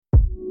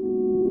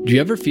Do you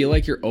ever feel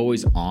like you're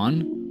always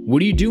on?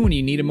 What do you do when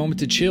you need a moment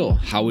to chill?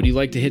 How would you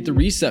like to hit the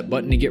reset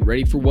button to get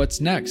ready for what's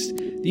next?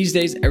 These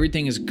days,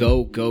 everything is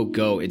go, go,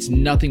 go. It's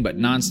nothing but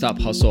nonstop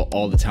hustle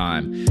all the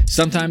time.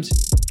 Sometimes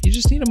you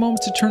just need a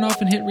moment to turn off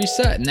and hit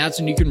reset, and that's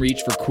when you can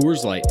reach for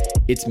Coors Light.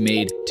 It's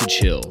made to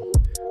chill.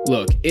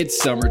 Look, it's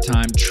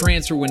summertime,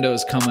 transfer window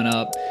is coming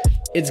up.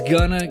 It's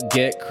gonna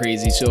get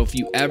crazy, so if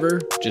you ever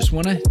just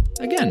wanna,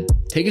 again,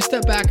 take a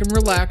step back and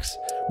relax,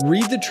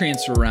 read the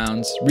transfer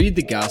rounds, read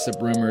the gossip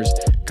rumors,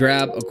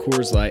 grab a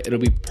Coors Light. It'll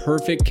be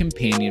perfect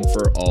companion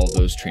for all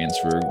those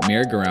transfer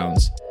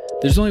merry-go-rounds.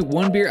 There's only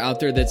one beer out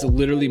there that's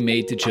literally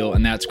made to chill,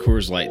 and that's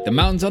Coors Light. The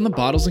mountains on the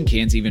bottles and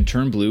cans even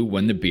turn blue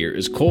when the beer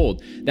is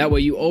cold. That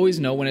way you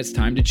always know when it's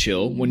time to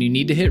chill. When you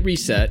need to hit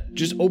reset,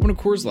 just open a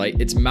Coors Light.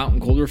 It's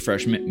mountain cold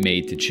refreshment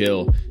made to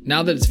chill.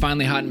 Now that it's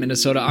finally hot in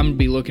Minnesota, I'm going to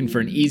be looking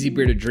for an easy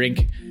beer to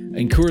drink,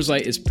 and Coors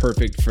Light is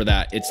perfect for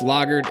that. It's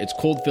lagered, it's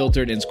cold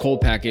filtered, and it's cold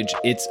packaged.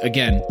 It's,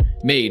 again,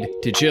 made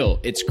to chill.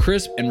 It's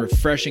crisp and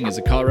refreshing as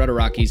the Colorado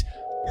Rockies.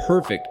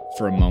 Perfect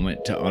for a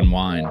moment to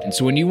unwind. And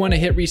so when you want to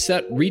hit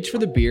reset, reach for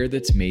the beer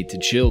that's made to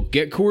chill.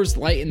 Get Coors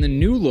Light in the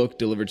new look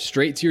delivered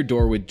straight to your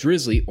door with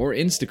Drizzly or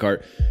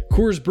Instacart.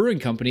 Coors Brewing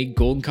Company,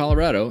 Golden,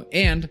 Colorado.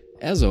 And,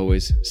 as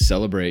always,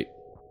 celebrate.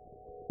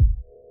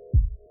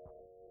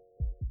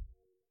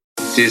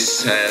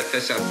 This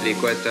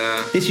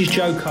is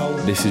Joe Cole.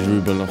 This is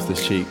Ruben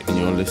Loftus-Cheek, and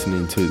you're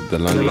listening to the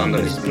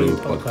London is Blue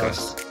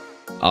podcast.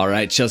 All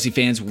right, Chelsea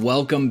fans,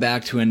 welcome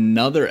back to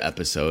another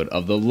episode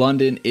of the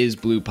London is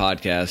Blue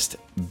podcast.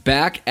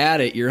 Back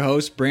at it, your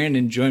host,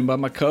 Brandon, joined by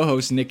my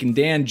co-hosts, Nick and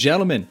Dan.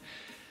 Gentlemen,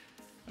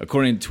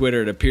 according to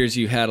Twitter, it appears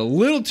you had a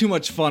little too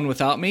much fun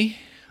without me,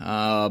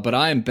 but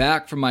I am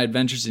back from my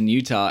adventures in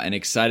Utah and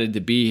excited to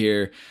be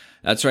here.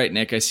 That's right,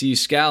 Nick, I see you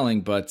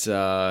scowling, but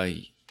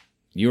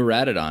you were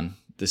ratted on.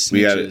 The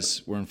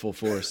snitches were in full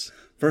force.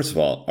 First of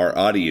all, our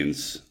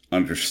audience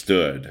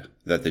understood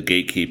that the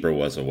gatekeeper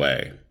was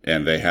away,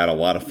 and they had a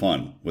lot of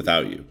fun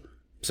without you.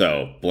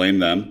 So blame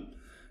them,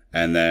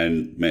 and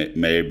then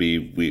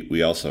maybe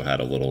we also had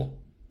a little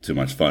too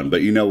much fun.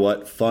 But you know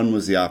what? Fun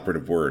was the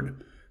operative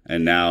word.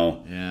 And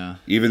now,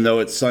 even though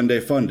it's Sunday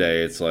Fun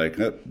Day, it's like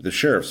the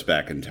sheriff's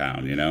back in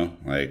town, you know?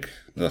 Like,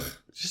 ugh.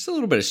 Just a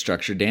little bit of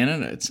structure,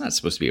 Dan. It's not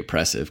supposed to be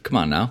oppressive. Come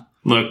on now.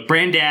 Look,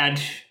 Brandad,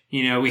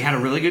 we had a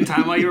really good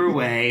time while you were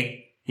away.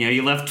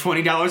 You left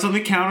 $20 on the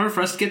counter for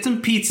us to get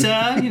some pizza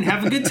and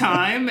have a good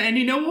time. And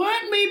you know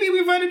what? Maybe we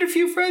invited a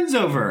few friends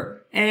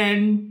over.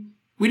 And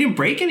we didn't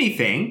break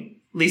anything.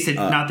 At least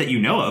not that you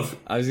know of.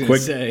 I was going to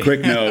say.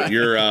 Quick note,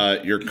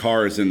 your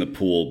car is in the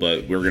pool,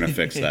 but we're going to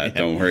fix that.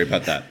 Don't worry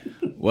about that.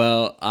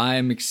 Well,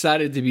 I'm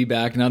excited to be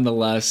back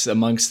nonetheless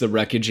amongst the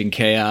wreckage and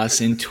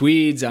chaos. In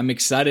Tweeds, I'm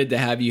excited to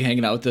have you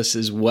hanging out with us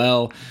as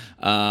well.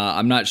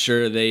 I'm not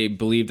sure they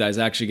believed I was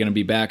actually going to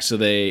be back, so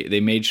they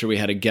made sure we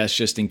had a guest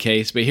just in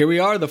case. But here we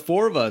are, the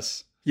four of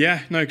us.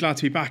 Yeah, no, glad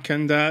to be back.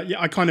 And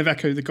I kind of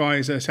echo the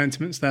guys'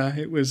 sentiments there.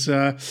 It was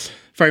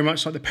very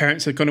much like the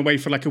parents had gone away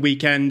for like a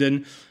weekend.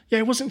 And yeah,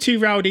 it wasn't too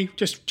rowdy,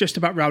 just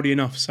about rowdy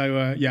enough.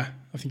 So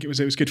I think it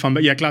was good fun.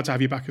 But yeah, glad to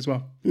have you back as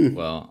well.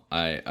 Well,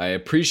 I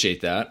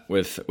appreciate that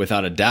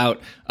without a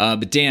doubt.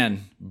 But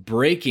Dan,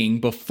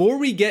 breaking, before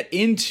we get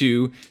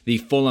into the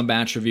full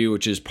match review,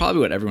 which is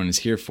probably what everyone is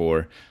here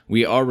for,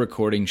 we are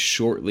recording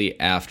shortly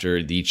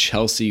after the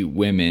Chelsea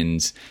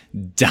women's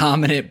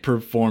dominant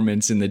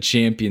performance in the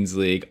Champions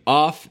League,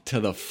 off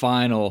to the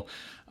final.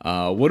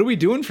 What are we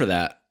doing for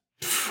that?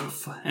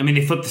 I mean,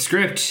 they flipped the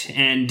script,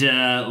 and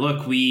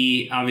look,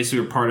 we obviously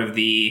were part of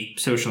the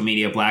social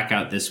media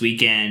blackout this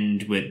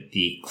weekend with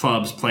the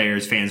clubs,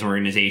 players, fans,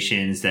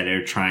 organizations that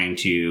are trying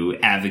to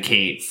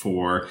advocate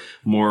for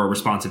more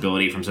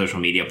responsibility from social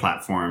media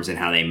platforms and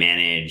how they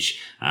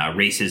manage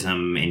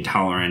racism,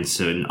 intolerance,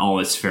 and all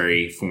its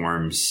very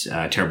forms,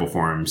 terrible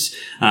forms.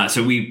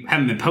 So we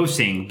haven't been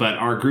posting, but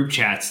our group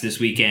chats this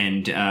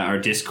weekend, our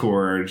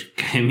Discord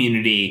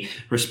community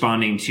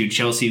responding to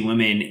Chelsea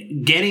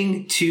women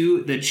getting to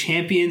the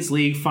Champions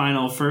League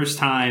final, first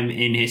time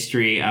in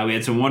history. We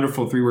had some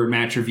wonderful 3-word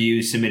match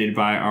reviews submitted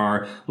by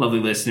our lovely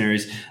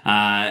listeners.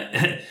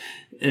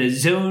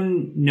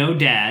 Zone No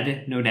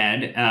Dad.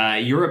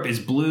 Europe is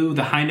blue.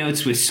 The high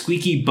notes with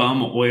squeaky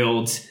bum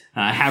oiled.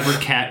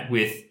 Habercat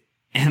with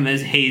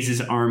Emma's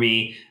Hayes'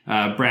 army.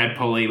 Brad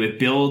Poley with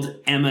build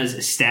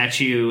Emma's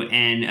statue,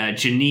 and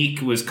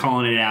Janique was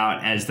calling it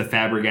out as the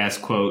Fabregas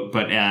quote,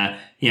 but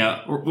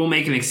we'll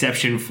make an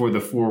exception for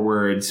the 4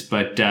 words,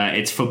 but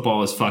it's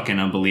football is fucking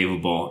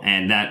unbelievable,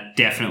 and that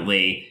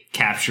definitely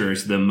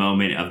captures the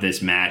moment of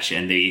this match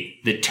and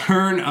the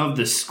turn of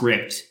the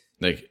script.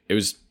 Like, it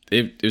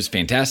was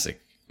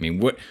fantastic. I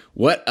mean,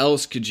 what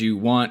else could you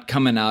want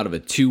coming out of a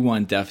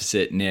 2-1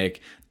 deficit,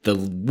 Nick? The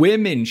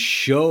women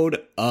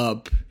showed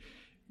up,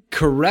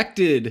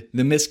 corrected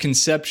the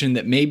misconception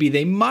that maybe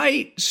they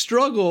might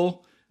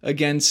struggle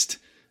against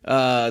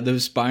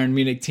the Bayern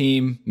Munich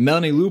team.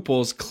 Melanie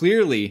Leupolz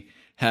clearly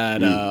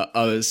had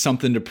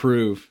something to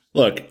prove.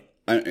 Look,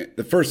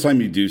 the first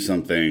time you do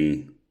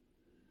something,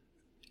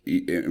 I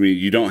mean,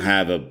 you don't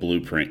have a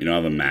blueprint, you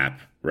don't have a map.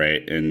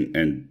 right?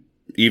 And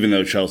even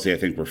though Chelsea, I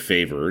think, were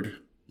favored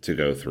to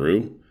go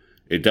through,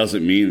 it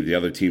doesn't mean that the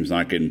other team's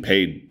not getting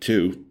paid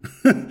too.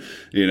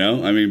 You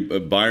know, I mean,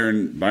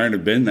 Bayern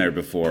have been there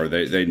before.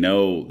 They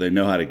know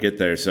how to get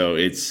there. So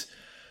it's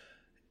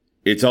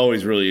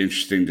always really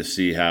interesting to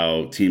see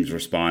how teams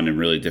respond in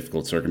really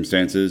difficult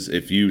circumstances.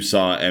 If you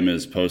saw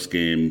Emma's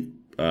post-game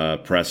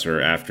presser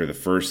after the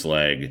first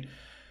leg,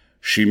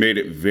 she made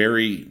it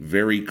very,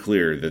 very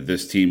clear that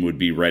this team would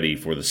be ready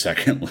for the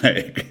second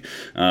leg.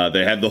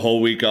 They had the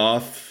whole week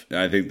off.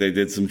 I think they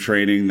did some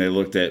training. They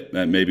looked at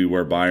maybe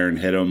where Bayern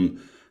hit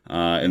them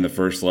in the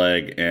first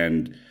leg.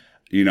 And,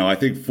 you know, I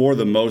think for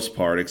the most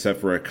part, except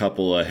for a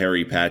couple of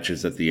hairy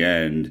patches at the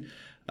end,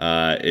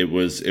 it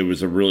was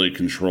a really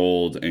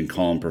controlled and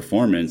calm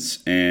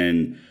performance.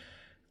 And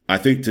I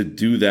think to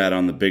do that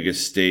on the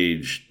biggest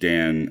stage,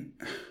 Dan,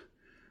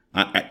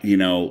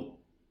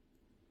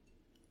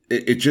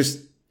 it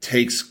just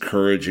takes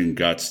courage and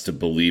guts to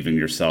believe in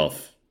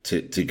yourself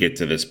to get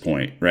to this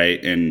point,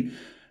 right? And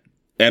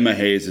Emma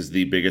Hayes is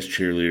the biggest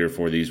cheerleader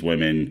for these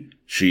women.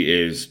 She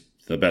is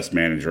the best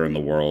manager in the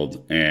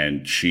world,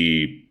 and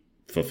she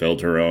fulfilled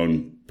her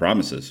own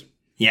promises.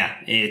 Yeah,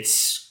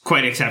 it's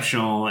quite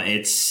exceptional.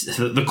 It's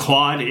the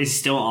quad is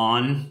still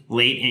on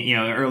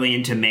early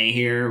into May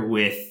here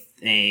with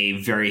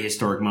a very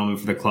historic moment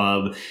for the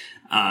club.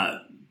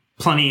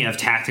 Plenty of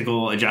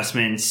tactical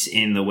adjustments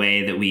in the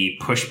way that we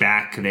push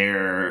back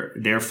their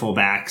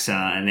fullbacks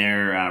and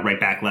their right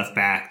back, left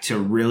back to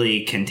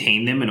really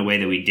contain them in a way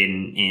that we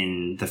didn't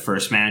in the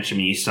first match. I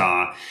mean, you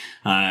saw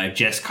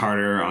Jess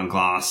Carter on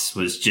Gloss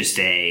was just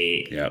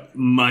a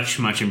much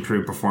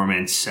improved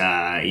performance,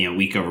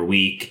 week over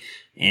week.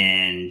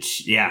 And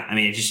yeah, I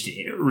mean, it's just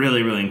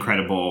really, really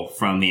incredible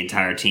from the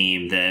entire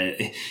team.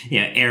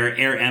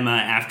 Air Emma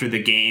after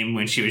the game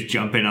when she was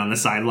jumping on the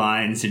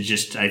sidelines and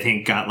just, I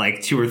think, got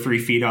like 2 or 3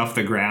 feet off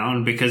the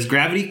ground because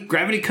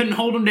gravity couldn't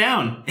hold them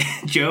down.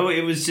 Joe,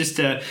 it was just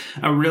a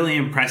really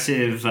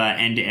impressive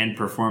end-to-end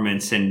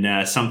performance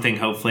and something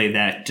hopefully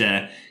that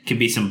could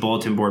be some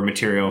bulletin board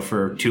material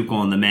for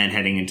Tuchel and the men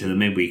heading into the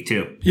midweek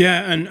too.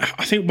 Yeah, and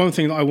I think one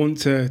thing that I want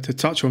to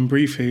touch on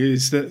briefly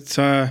is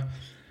that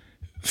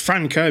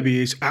Fran Kirby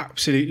is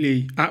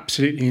absolutely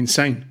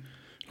insane.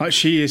 Like,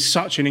 she is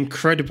such an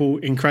incredible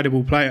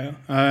player.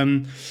 I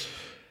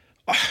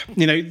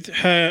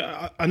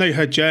know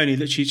her journey,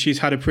 that she's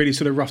had a pretty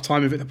sort of rough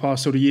time of it the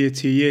past sort of year,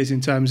 2 years in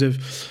terms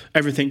of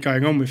everything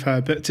going on with her.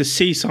 But to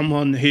see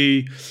someone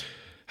who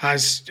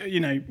has,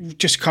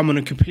 just come on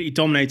and completely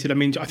dominated. I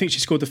mean, I think she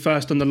scored the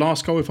first on the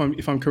last goal, if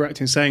I'm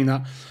correct in saying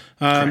that.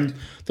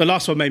 The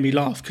last one made me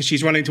laugh because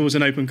she's running towards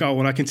an open goal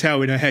and I can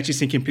tell in her head she's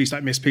thinking, please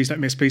don't miss, please don't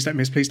miss, please don't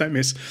miss, please don't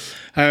miss.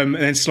 And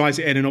then slides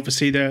it in, and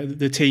obviously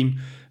the team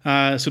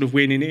sort of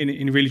win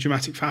in really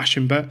dramatic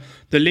fashion. But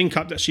the link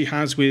up that she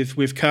has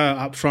with Kerr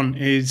up front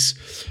is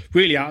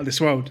really out of this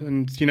world.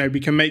 And, we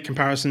can make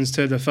comparisons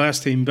to the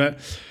first team, but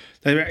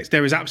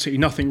there is absolutely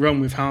nothing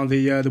wrong with how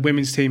the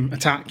women's team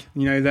attack.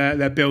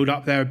 Their build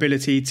up, their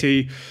ability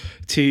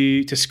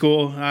to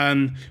score.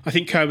 I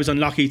think Kerr was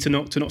unlucky to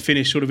not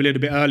finish sort of a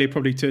little bit earlier,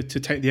 probably to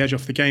take the edge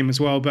off the game as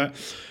well. But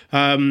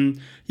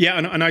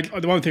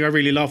the one thing I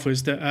really love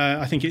was that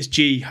I think it's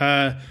G,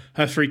 her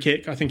free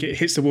kick. I think it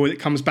hits the wall, it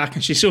comes back,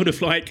 and she sort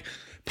of like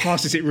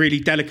passes it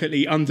really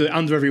delicately under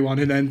everyone,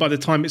 and then by the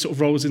time it sort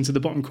of rolls into the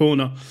bottom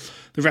corner,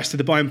 the rest of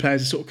the Bayern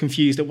players are sort of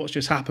confused at what's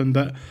just happened.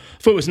 But I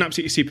thought it was an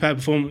absolutely superb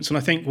performance. And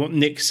I think what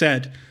Nick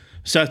said,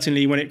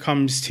 certainly when it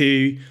comes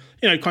to,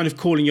 kind of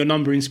calling your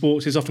number in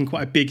sports is often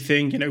quite a big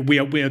thing. We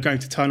are going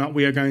to turn up,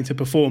 we are going to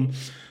perform.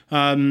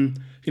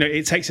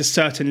 It takes a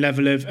certain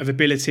level of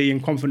ability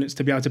and confidence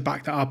to be able to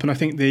back that up. And I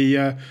think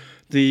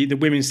the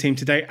women's team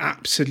today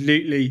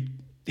absolutely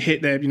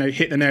hit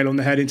the nail on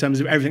the head in terms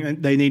of everything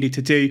that they needed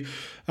to do,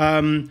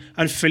 and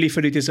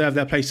fully deserve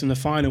their place in the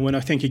final. And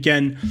I think,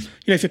 again,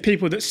 for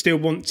people that still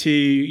want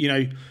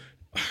to,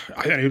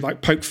 I don't know,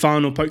 like poke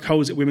fun or poke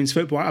holes at women's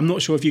football, I'm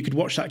not sure if you could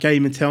watch that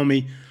game and tell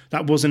me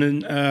that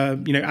wasn't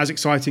as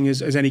exciting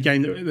as any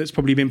game that's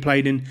probably been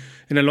played in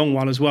a long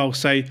while as well.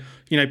 So,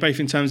 both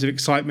in terms of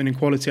excitement and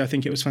quality, I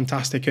think it was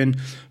fantastic, and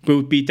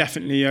we'll be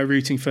definitely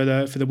rooting for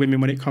the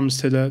women when it comes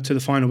to the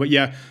final. But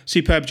yeah,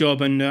 superb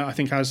job, and I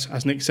think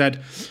as Nick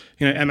said,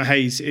 Emma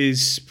Hayes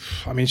is,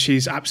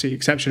 she's absolutely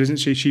exceptional, isn't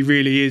she? She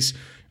really is,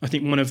 I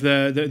think, one of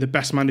the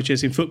best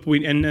managers in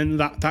football, and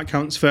that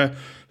counts for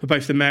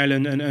both the male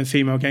and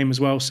female game as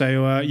well.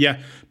 So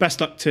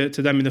best luck to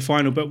them in the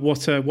final. But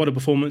what a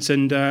performance!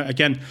 And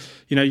again,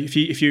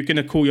 if you're going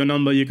to call your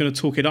number, you're going to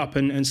talk it up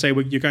and say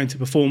you're going to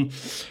perform.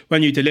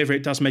 When you deliver,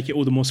 it does make it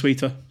all the more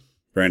sweeter.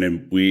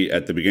 Brandon, we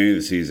at the beginning of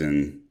the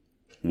season,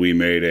 we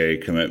made a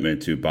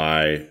commitment to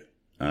buy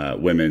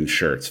women's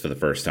shirts for the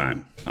first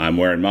time. I'm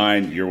wearing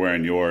mine. You're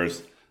wearing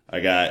yours.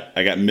 I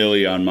got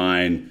Millie on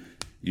mine.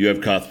 You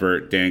have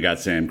Cuthbert. Dan got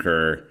Sam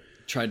Kerr.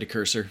 Tried to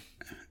curse her.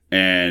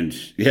 And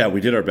yeah,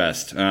 we did our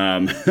best.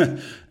 And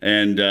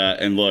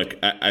look,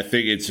 I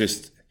think it's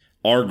just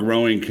our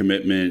growing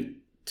commitment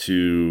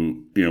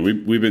to,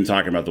 we've been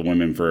talking about the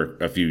women for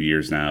a few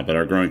years now, but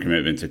our growing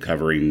commitment to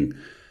covering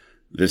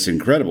this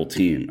incredible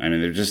team. I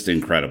mean, they're just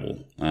incredible.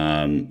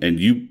 And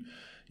you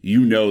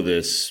know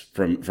this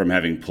from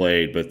having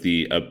played, but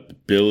the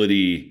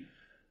ability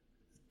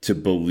to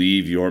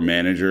believe your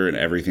manager and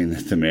everything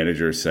that the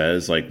manager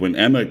says. Like when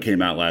Emma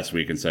came out last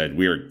week and said,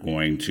 we're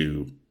going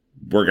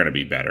to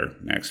be better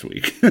next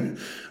week.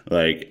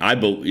 Like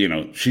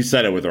she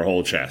said it with her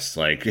whole chest.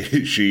 Like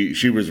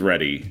she was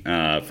ready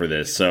for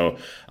this. So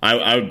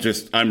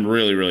I'm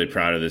really, really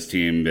proud of this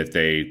team that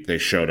they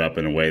showed up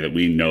in a way that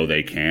we know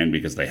they can,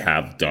 because they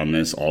have done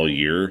this all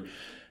year.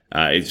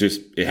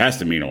 It has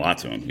to mean a lot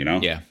to them, you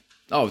know? Yeah.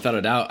 Oh, without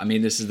a doubt. I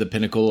mean, this is the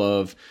pinnacle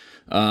of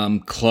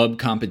club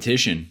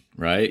competition,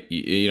 right?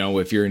 You know,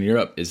 if you're in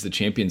Europe, is the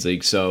Champions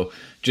League. So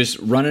just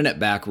running it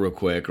back real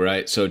quick,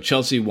 right? So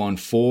Chelsea won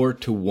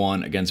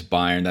 4-1 against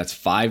Bayern. That's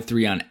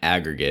 5-3 on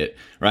aggregate,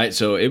 right?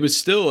 So it was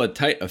still a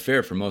tight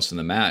affair for most of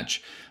the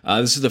match.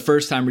 This is the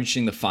first time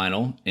reaching the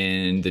final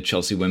in the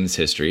Chelsea women's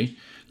history.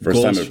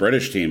 First time a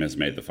British team has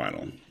made the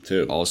final,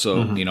 too.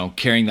 Also,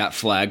 carrying that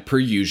flag per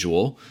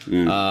usual.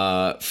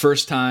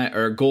 First time,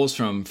 or goals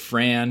from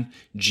Fran,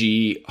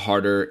 G,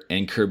 Harder,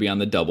 and Kirby on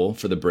the double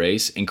for the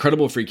brace.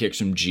 Incredible free kicks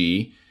from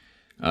G.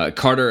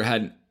 Carter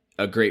had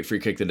a great free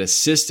kick that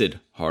assisted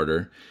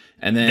Harder.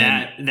 And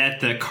then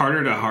that the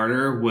Carter to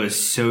Harder was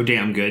so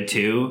damn good,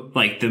 too.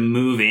 Like the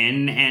move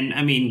in. And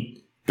I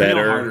mean,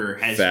 better, Harder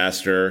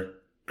faster,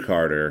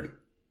 Carter,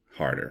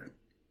 harder.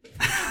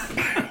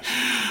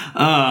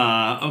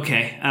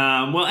 Okay.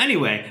 Well,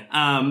 anyway,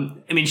 I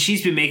mean,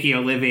 she's been making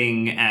a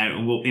living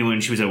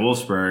when she was at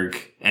Wolfsburg,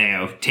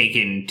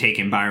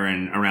 taking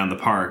Byron around the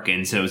park.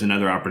 And so it was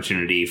another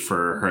opportunity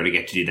for her to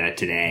get to do that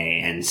today.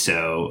 And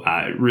so,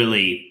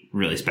 really,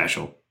 really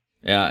special.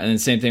 Yeah. And then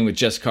same thing with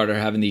Jess Carter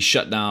having the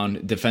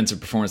shutdown defensive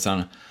performance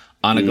on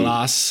Anna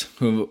Glass,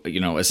 who,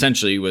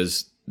 essentially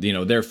was,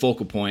 their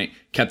focal point,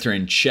 kept her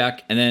in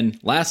check. And then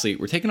lastly,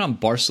 we're taking on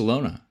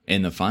Barcelona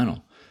in the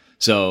final.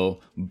 So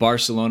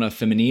Barcelona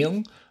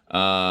Femenil,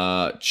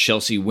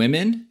 Chelsea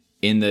women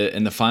in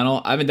the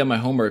final. I haven't done my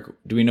homework.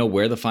 Do we know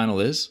where the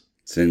final is?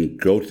 It's in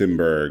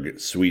Gothenburg,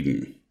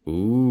 Sweden.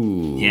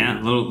 Ooh.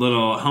 Yeah,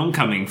 little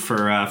homecoming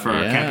for our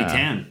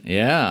Capitan.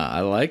 Yeah,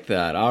 I like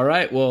that. All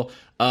right. Well,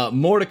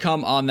 more to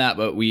come on that,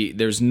 but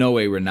there's no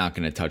way we're not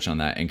going to touch on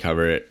that and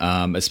cover it.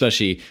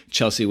 Especially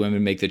Chelsea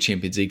women make the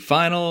Champions League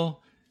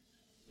final.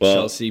 Well,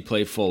 Chelsea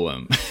play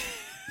Fulham.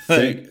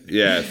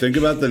 Think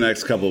about the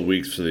next couple of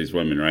weeks for these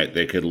women, right?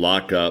 They could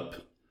lock up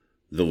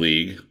the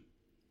league,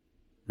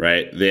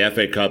 right? The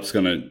FA Cup's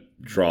going to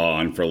draw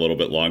on for a little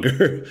bit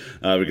longer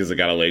because it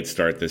got a late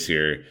start this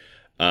year.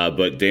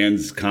 But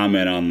Dan's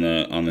comment on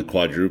the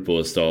quadruple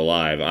is still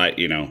alive.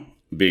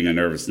 Being a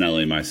nervous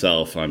Nelly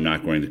myself, I'm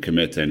not going to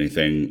commit to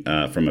anything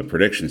from a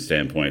prediction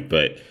standpoint.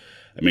 But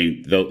I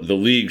mean, the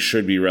league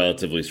should be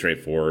relatively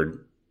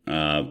straightforward.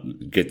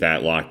 Get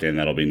that locked in.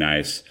 That'll be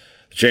nice.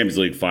 Champions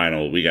League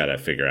final, we got to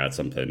figure out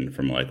something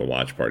from like a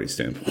watch party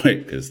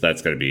standpoint, because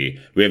that's going to be,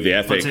 we have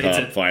the FA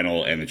Cup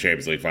final and the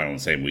Champions League final in the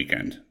same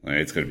weekend. Like,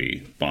 it's going to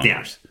be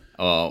bonkers.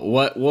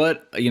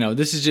 Yeah.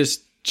 This is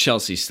just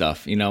Chelsea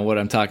stuff. You know what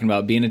I'm talking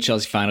about? Being a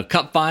Chelsea final,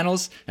 cup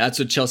finals, that's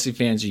what Chelsea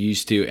fans are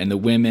used to, and the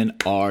women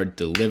are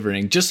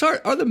delivering. Just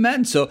are the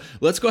men. So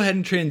let's go ahead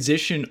and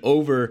transition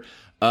over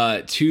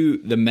to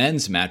the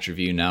men's match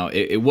review now.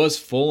 It was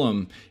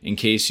Fulham, in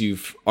case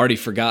you've already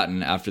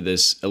forgotten after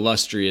this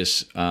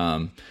illustrious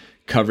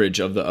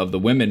coverage of the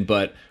women.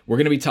 But we're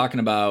going to be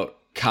talking about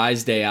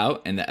Kai's day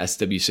out and the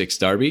SW6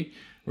 derby.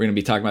 We're going to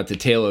be talking about the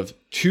tale of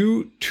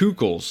two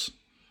Tuchels.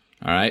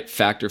 All right,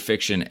 fact or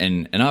fiction,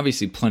 and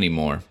obviously plenty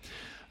more.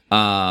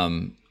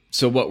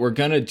 So what we're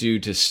going to do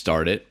to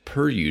start it,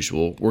 per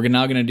usual, we're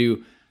now going to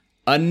do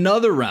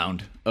another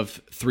round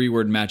of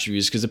 3-word match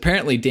reviews, because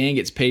apparently Dan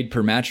gets paid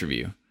per match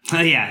review.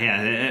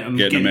 Yeah. I'm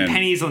getting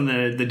pennies on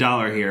the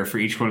dollar here for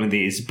each one of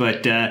these.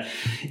 But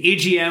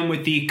EGM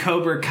with the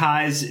Cobra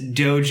Kai's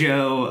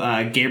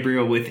Dojo,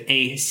 Gabriel with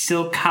a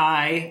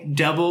Silkai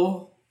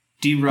double,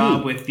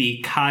 D-Rob with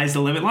the Kai's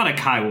the Limit. A lot of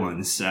Kai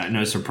ones,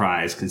 no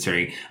surprise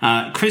considering.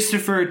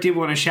 Christopher did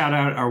want to shout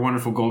out our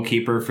wonderful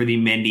goalkeeper for the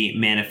Mendy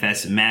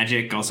Manifest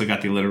Magic. Also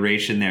got the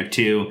alliteration there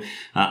too.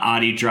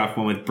 Adi dropped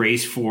one with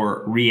Brace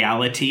for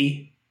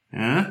Reality.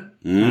 Coming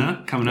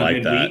up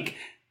like midweek. That.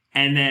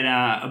 And then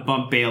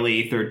Bump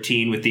Bailey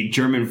 13 with the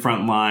German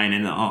front line,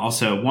 and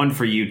also one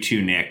for you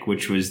too, Nick,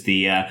 which was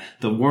the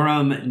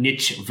Wurm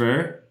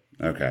Nichtver.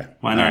 Okay.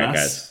 Why not all right,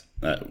 us?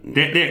 guys.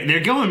 They're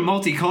going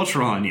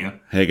multicultural on you.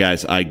 Hey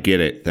guys, I get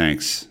it.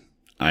 Thanks.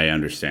 I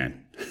understand.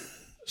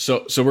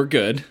 So we're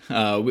good.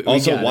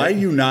 Also, why are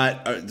you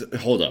not?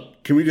 Hold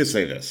up. Can we just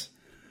say this?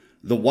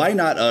 The why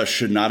not us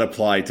should not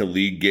apply to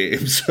league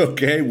games.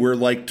 Okay, we're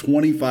like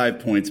 25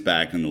 points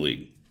back in the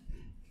league.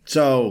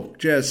 So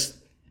just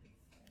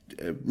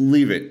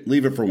leave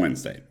it for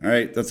Wednesday. All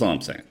right, that's all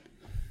I'm saying.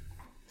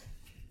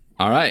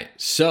 All right,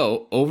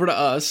 so over to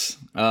us.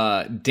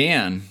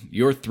 Dan,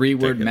 your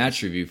 3-word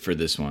match review for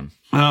this one.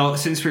 Well,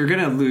 since we're going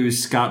to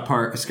lose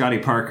Scotty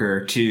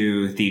Parker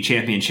to the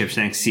championships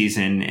next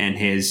season, and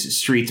his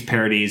Streets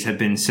parodies have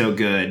been so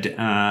good,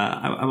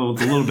 I will a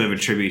little bit of a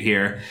tribute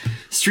here.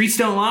 Streets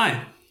don't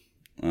lie.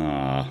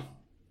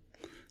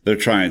 They're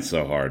trying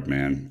so hard,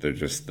 man. They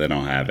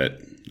don't have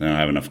it. They don't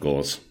have enough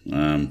goals.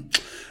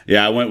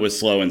 I went with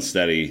slow and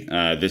steady.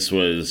 This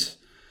was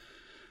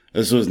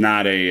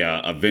not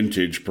a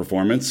vintage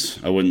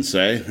performance, I wouldn't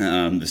say.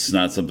 This is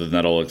not something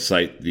that'll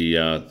excite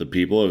the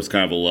people. It was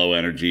kind of a low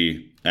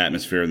energy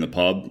atmosphere in the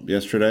pub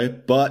yesterday,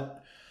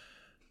 but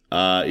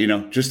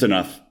just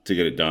enough to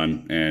get it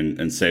done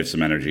and save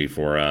some energy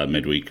for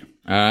midweek.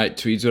 All right,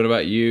 Tweeds, what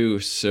about you,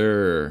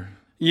 sir?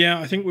 Yeah,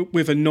 I think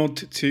with a nod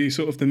to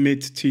sort of the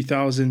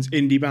mid-2000s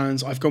indie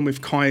bands, I've gone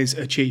with Kai's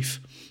a Chief.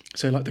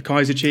 So like the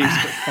Kaiser Chiefs,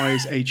 but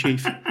Kai's a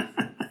Chief. I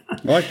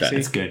like that.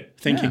 That's good.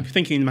 Thinking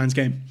in the man's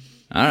game.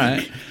 All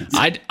right.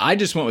 I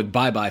just went with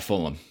bye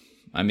Fulham.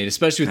 I mean,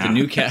 especially with the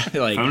new cat,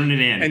 like phoning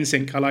it in.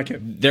 NSYNC, I like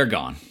it. They're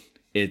gone.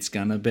 It's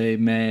gonna be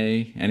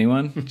May.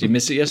 Anyone? Did you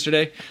miss it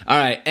yesterday? All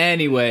right.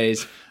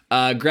 Anyways,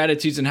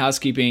 gratitudes and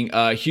housekeeping.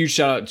 Huge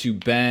shout out to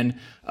Ben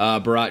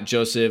Barat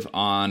Joseph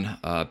on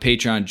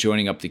Patreon,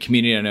 joining up the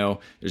community. I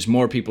know there's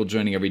more people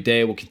joining every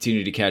day. We'll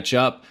continue to catch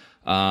up.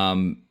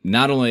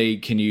 Not only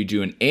can you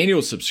do an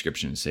annual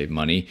subscription and save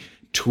money,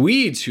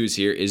 Tweeds, who's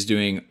here, is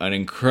doing an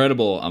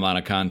incredible amount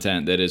of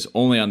content that is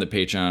only on the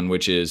Patreon,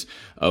 which is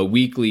a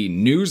weekly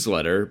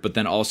newsletter, but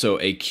then also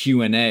a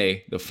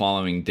Q&A the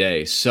following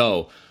day.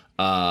 So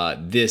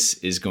this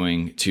is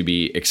going to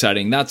be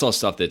exciting. That's all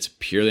stuff that's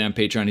purely on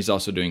Patreon. He's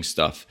also doing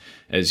stuff,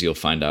 as you'll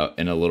find out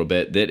in a little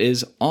bit, that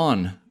is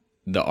on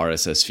the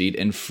RSS feed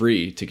and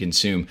free to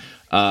consume.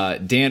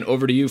 Dan,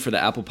 over to you for the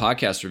Apple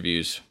Podcast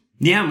reviews.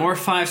 Yeah, more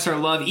 5-star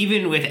love.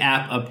 Even with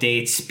app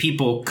updates,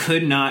 people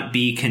could not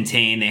be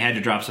contained. They had to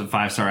drop some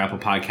 5-star Apple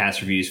Podcast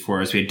reviews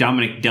for us. We had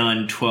Dominic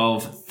Dunn,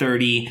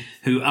 1230,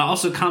 who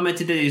also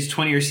commented that he's a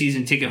 20-year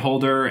season ticket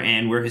holder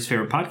and we're his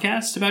favorite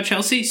podcast about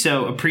Chelsea.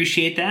 So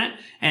appreciate that.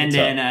 And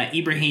then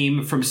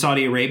Ibrahim from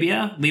Saudi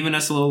Arabia leaving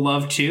us a little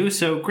love too.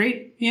 So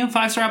great,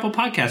 5-star Apple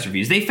Podcast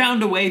reviews. They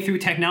found a way through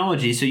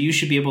technology, so you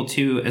should be able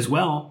to as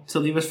well. So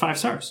leave us 5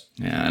 stars.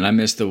 Yeah, and I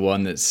missed the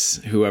one that's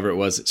whoever it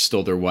was that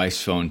stole their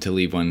wife's phone to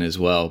leave one as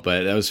well.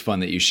 But that was fun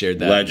that you shared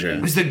that. Legend.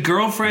 It was the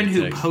girlfriend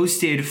who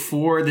posted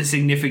for the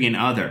significant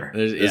other.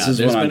 There's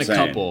been a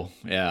couple.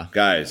 Yeah,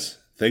 guys,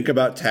 think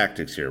about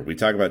tactics here. We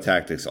talk about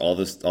tactics all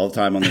the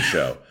time on the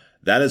show.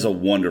 That is a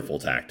wonderful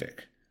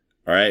tactic.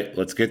 All right,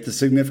 let's get the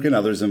significant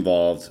others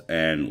involved,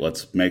 and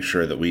let's make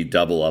sure that we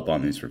double up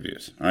on these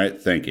reviews. All right,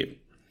 thank you.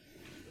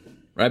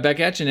 Right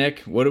back at you, Nick.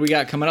 What do we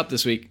got coming up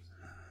this week?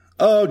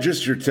 Oh,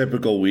 just your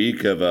typical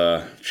week of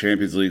a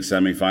Champions League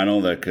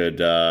semifinal that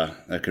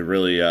could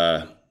really,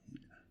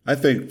 I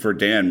think, for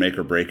Dan, make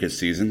or break his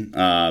season.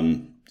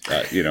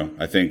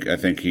 I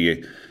think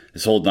he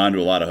is holding on to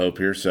a lot of hope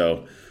here.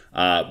 So,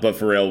 but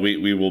for real,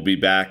 we will be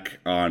back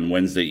on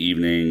Wednesday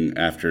evening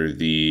after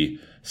the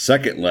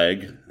second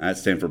leg at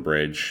Stamford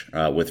Bridge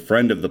with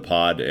friend of the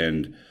pod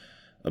and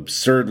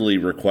absurdly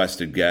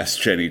requested guest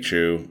Jenny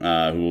Chu,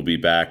 who will be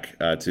back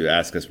to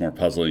ask us more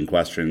puzzling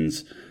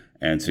questions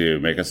and to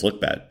make us look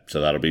bad.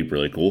 So that'll be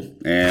really cool.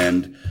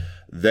 And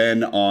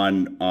then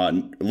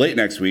on late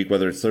next week,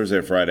 whether it's Thursday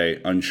or Friday,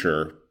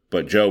 unsure.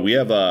 But Joe, we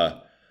have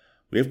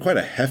quite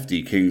a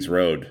hefty Kings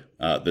Road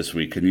this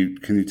week. Can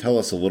you tell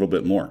us a little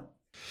bit more?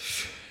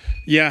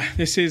 Yeah,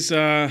 this is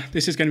going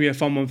to be a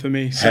fun one for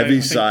me. So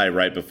heavy sigh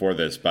right before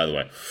this, by the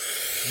way.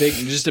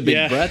 Just a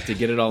big breath to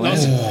get it all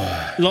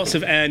in. Lots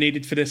of air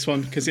needed for this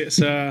one because it's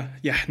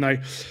no.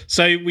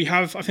 So we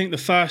have, I think, the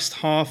first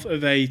half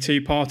of a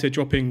 2-parter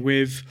dropping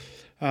with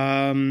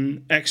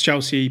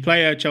ex-Chelsea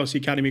player, Chelsea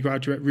Academy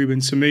graduate Ruben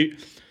Samut.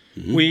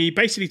 Mm-hmm. We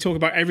basically talk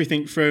about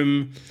everything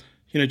from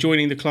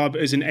joining the club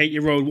as an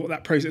 8-year-old, what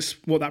that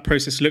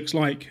process looks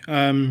like.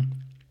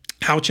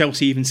 How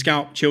Chelsea even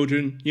scout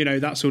children,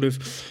 that sort of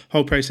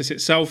whole process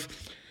itself.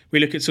 We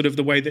look at sort of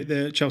the way that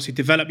the Chelsea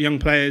develop young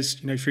players,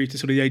 through to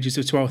sort of the ages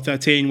of 12,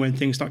 13, when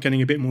things start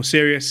getting a bit more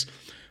serious.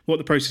 What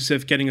the process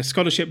of getting a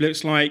scholarship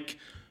looks like,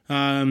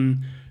 all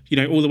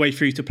the way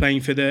through to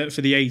playing for the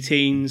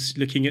 18s,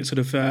 looking at sort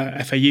of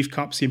FA Youth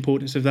Cups, the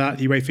importance of that,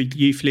 the UEFA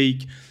Youth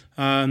League.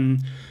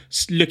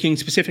 Looking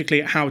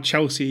specifically at how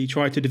Chelsea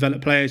try to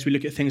develop players, we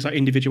look at things like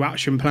individual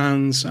action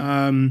plans,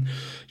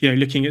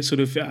 looking at sort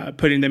of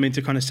putting them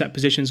into kind of set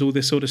positions, all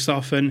this sort of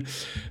stuff. And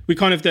we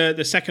kind of,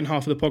 the second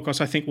half of the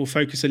podcast, I think, will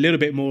focus a little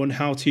bit more on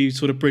how to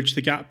sort of bridge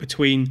the gap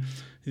between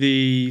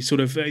the sort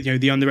of,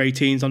 the under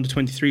 18s, under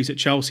 23s at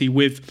Chelsea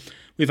with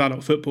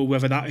adult football,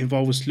 whether that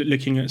involves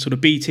looking at sort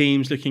of B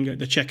teams, looking at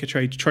the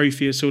Checkatrade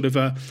Trophy as sort of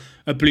a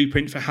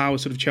blueprint for how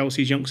sort of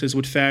Chelsea's youngsters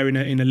would fare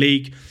in a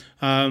league,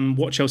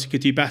 what Chelsea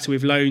could do better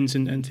with loans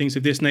and things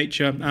of this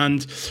nature.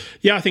 And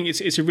yeah, I think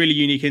it's a really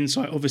unique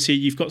insight. Obviously,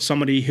 you've got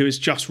somebody who has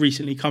just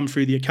recently come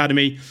through the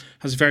academy,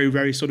 has very,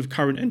 very sort of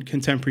current and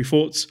contemporary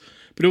thoughts.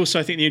 But also,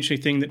 I think the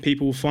interesting thing that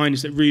people will find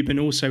is that Ruben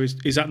also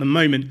is at the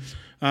moment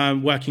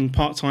working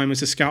part-time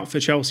as a scout for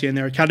Chelsea and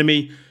their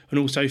academy, and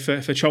also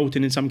for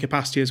Charlton in some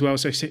capacity as well.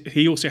 So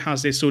he also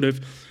has this sort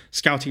of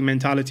scouting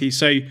mentality.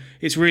 So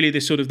it's really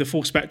this sort of the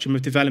full spectrum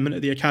of development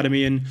at the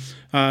academy, and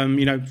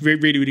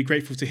really, really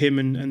grateful to him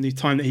and the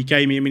time that he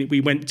gave me. I mean, we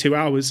went 2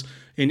 hours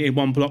in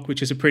one block,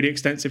 which is a pretty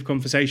extensive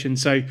conversation.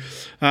 So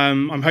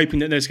I'm hoping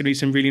that there's going to be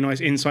some really nice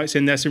insights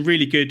in there, some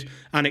really good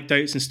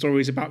anecdotes and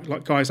stories about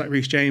like guys like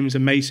Reece James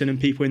and Mason and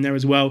people in there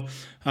as well.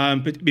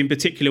 But in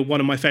particular,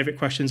 one of my favourite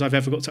questions I've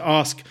ever got to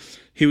ask: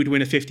 who would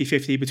win a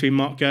 50-50 between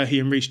Mark Gurhey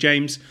and Reece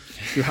James?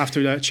 You'll have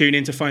to tune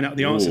in to find out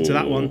the answer to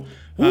that one.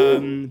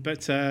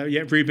 But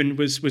Ruben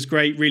was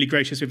great, really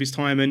gracious with his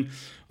time, and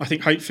I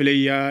think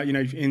hopefully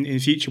in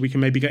future we can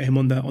maybe get him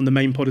on the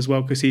main pod as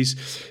well, because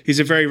he's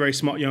a very, very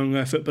smart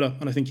young footballer,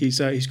 and I think he's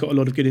got a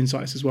lot of good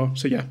insights as well.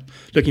 So yeah,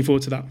 looking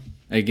forward to that.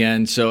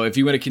 Again, so if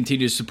you want to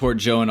continue to support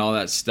Joe and all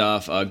that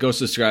stuff, go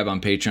subscribe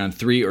on Patreon,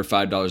 $3 or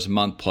 $5 a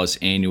month plus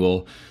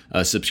annual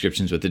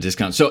subscriptions with the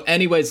discount. So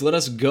anyways, let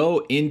us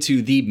go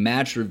into the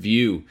match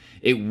review.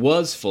 It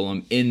was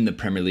Fulham in the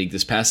Premier League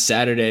this past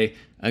Saturday.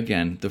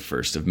 Again, the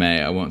 1st of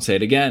May. I won't say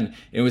it again.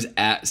 It was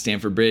at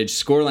Stamford Bridge.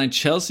 Scoreline: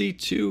 Chelsea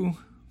 2,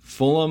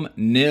 Fulham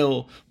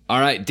 0. All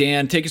right,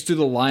 Dan, take us through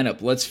the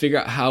lineup. Let's figure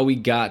out how we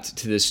got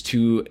to this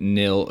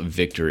 2-0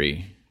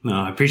 victory. No,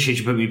 I appreciate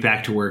you putting me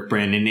back to work,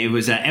 Brandon. It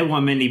was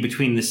Edouard Mendy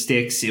between the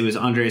sticks. It was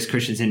Andreas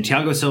Christensen,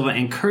 Thiago Silva,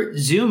 and Kurt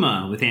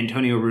Zouma, with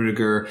Antonio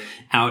Rudiger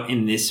out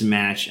in this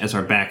match as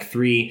our back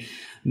three.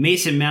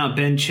 Mason Mount,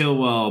 Ben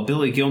Chilwell,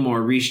 Billy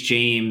Gilmore, Reece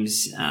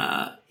James,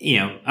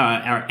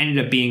 ended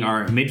up being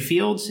our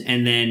midfield.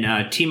 And then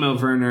Timo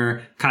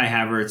Werner, Kai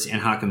Havertz,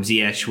 and Hakim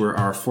Ziyech were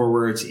our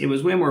forwards. It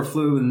was way more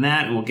fluid than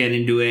that, and we'll get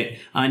into it.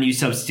 New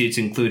substitutes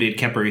included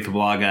Kepa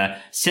Arrizabalaga.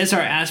 Cesar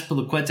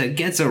Azpilicueta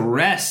gets a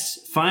rest.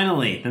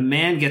 Finally, the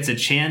man gets a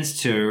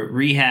chance to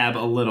rehab a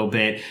little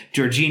bit.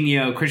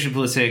 Jorginho, Christian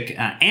Pulisic,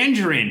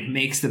 Angerin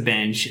makes the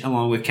bench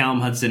along with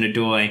Callum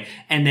Hudson-Odoi.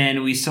 And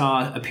then we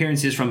saw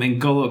appearances from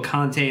N'Golo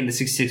Kante in the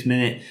 66th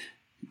minute.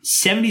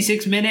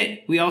 76th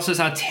minute, we also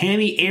saw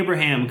Tammy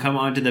Abraham come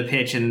onto the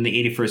pitch, and in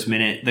the 81st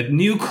minute, the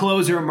new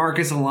closer,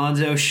 Marcos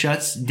Alonso,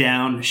 shuts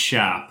down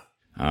shop.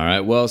 All right,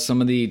 well, some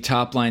of the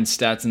top line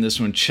stats in this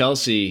one: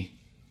 Chelsea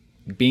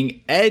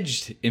being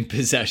edged in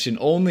possession,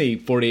 only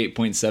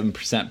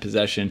 48.7%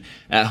 possession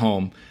at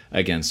home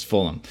against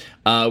Fulham.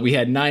 We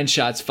had 9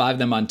 shots, 5 of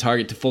them on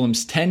target to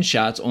Fulham's 10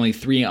 shots, only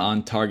 3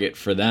 on target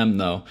for them,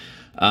 though.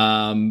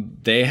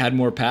 They had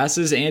more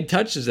passes and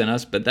touches than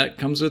us, but that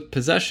comes with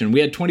possession. We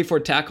had 24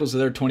 tackles to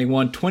their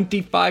 21,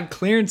 25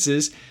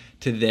 clearances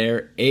to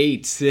their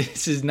 8.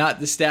 This is not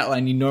the stat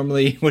line you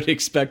normally would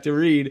expect to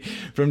read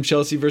from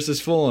Chelsea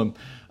versus Fulham.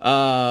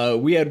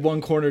 We had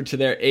 1 corner to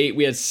their 8.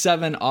 We had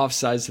 7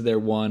 offsides to their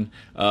 1,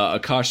 a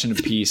caution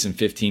apiece, and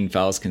 15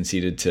 fouls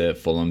conceded to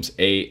Fulham's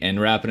 8. And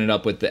wrapping it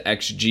up with the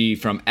XG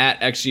from at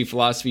XG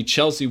Philosophy: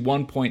 Chelsea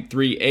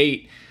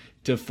 1.38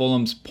 to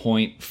Fulham's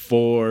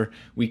 0.4.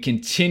 We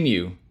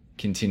continue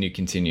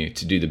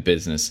to do the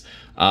business.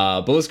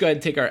 But let's go ahead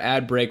and take our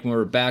ad break. When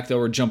we're back, though,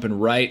 we're jumping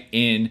right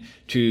in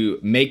to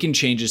making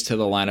changes to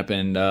the lineup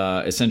and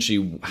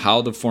essentially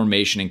how the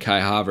formation and Kai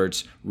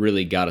Havertz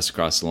really got us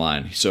across the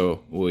line. So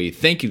we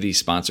thank you, these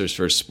sponsors,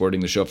 for supporting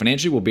the show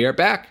financially. We'll be right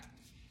back.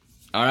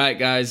 All right,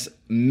 guys.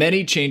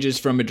 Many changes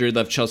from Madrid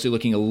left Chelsea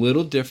looking a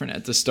little different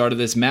at the start of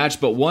this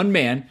match, but one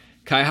man,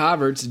 Kai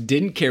Havertz,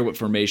 didn't care what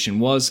formation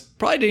was,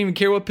 probably didn't even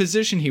care what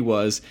position he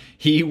was.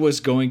 He was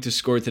going to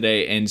score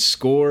today, and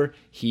score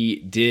he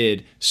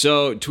did.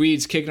 So,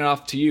 Tweeds, kicking it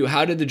off to you.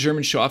 How did the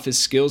German show off his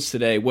skills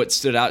today? What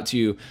stood out to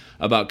you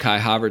about Kai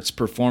Havertz's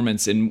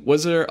performance, and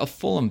was there a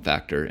Fulham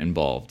factor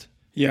involved?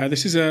 Yeah,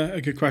 this is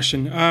a good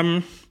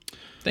question.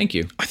 Thank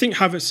you. I think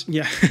Havertz,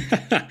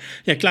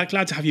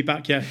 glad to have you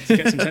back, to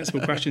get some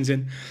sensible questions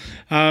in.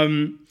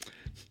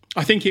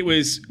 I think it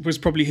was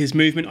probably his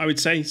movement, I would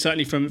say,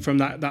 certainly from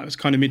that was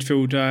kind of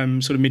midfield,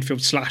 sort of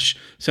midfield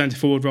 / centre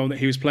forward role that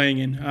he was playing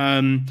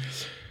in.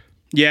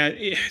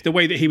 The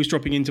way that he was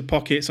dropping into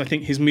pockets, I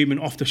think his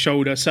movement off the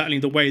shoulder, certainly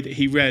the way that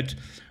he read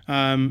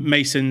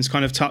Mason's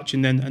kind of touch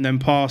and then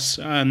pass,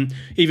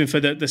 even for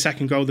the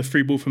second goal, the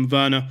free ball from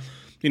Werner,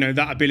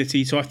 that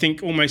ability to, I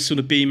think, almost sort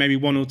of be maybe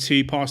 1 or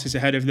 2 passes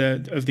ahead of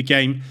the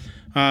game.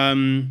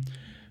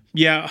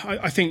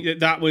 I think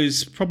that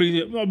was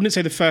probably, I wouldn't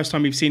say the first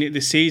time we've seen it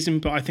this season,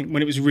 but I think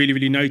when it was really,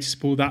 really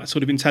noticeable, that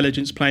sort of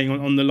intelligence playing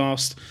on the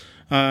last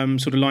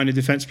sort of line of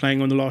defence,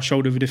 playing on the last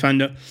shoulder of a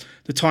defender.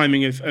 The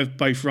timing of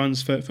both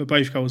runs for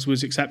both goals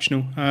was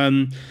exceptional.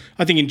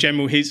 I think in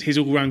general, his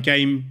all-round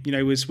game,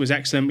 was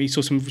excellent. We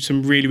saw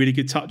some really, really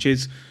good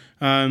touches,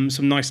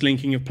 some nice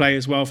linking of play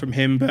as well from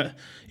him. But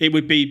it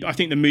would be, I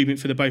think, the movement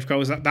for the both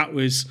goals that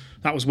was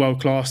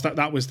world class.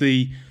 That was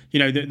the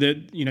you're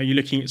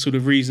looking at sort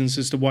of reasons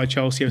as to why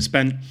Chelsea have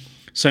spent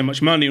so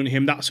much money on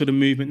him. That sort of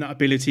movement, that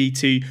ability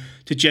to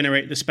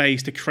generate the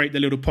space, to create the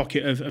little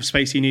pocket of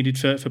space he needed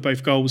for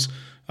both goals.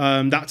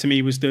 That to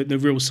me was the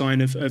real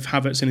sign of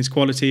Havertz and his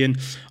quality. And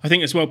I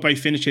think as well, both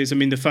finishes. I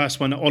mean, the first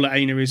one, Ola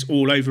Aina is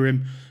all over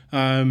him,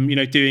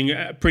 doing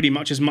pretty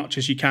much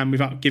as you can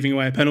without giving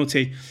away a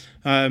penalty.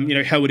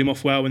 Held him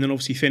off well, and then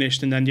obviously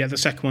finished. And then the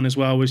second one as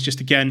well was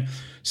just again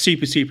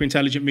super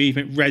intelligent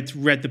movement.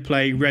 Read the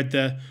play, read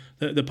the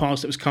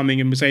pass that was coming,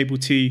 and was able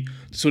to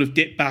sort of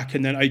dip back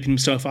and then open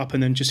himself up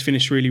and then just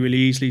finish really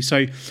easily.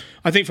 So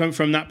I think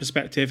from that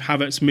perspective,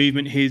 Havertz's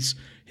movement, his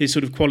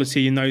sort of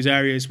quality in those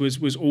areas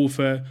was all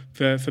for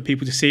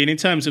people to see. And in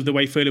terms of the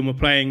way Fulham were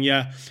playing,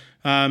 I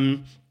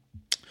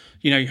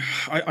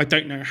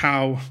don't know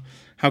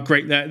how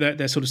great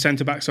their sort of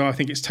centre backs are. I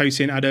think it's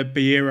Tosin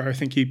Adebayor. I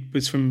think he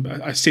was from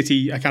a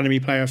City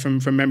academy player from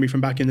memory from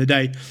back in the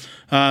day.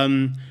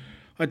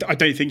 I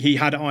don't think he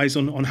had eyes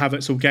on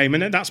Havertz all game,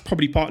 and that's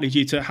probably partly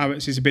due to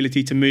Havertz's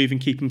ability to move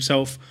and keep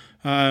himself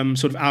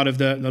sort of out of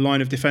the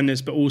line of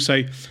defenders, but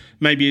also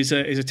maybe is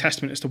a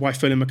testament as to why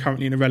Fulham are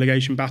currently in a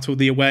relegation battle.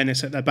 The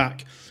awareness at their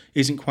back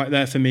isn't quite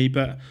there for me,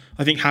 but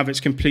I think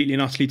Havertz completely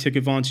and utterly took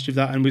advantage of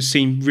that and was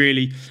seen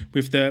really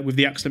with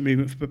the excellent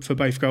movement for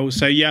both goals.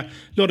 So yeah,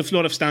 a lot of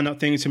standout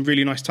things, some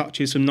really nice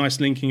touches, some nice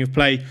linking of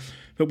play.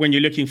 But when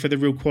you're looking for the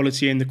real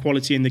quality and the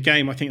quality in the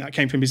game, I think that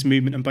came from his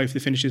movement and both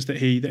the finishes that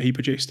he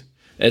produced.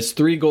 It's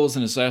 3 goals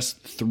in his last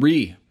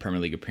 3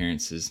 Premier League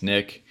appearances,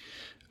 Nick.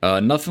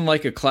 Nothing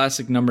like a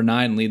classic number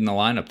 9 leading the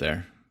lineup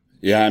there.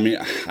 Yeah, I mean,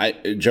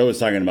 Joe was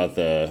talking about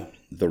the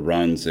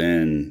runs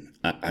in.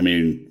 I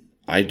mean,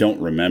 I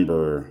don't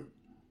remember.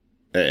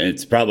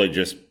 It's probably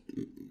just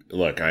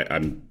look.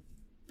 I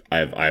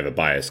have a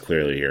bias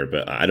clearly here,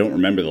 but I don't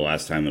remember the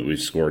last time that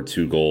we've scored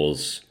 2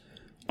 goals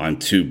on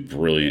 2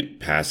 brilliant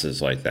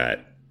passes like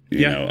that.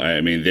 You know,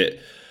 I mean,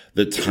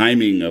 the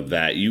timing of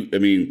that,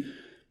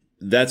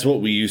 that's what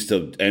we used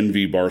to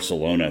envy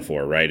Barcelona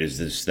for, right?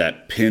 Is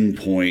that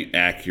pinpoint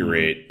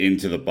accurate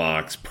into the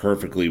box,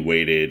 perfectly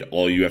weighted.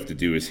 All you have to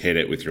do is hit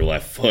it with your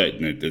left foot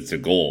and it's a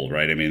goal,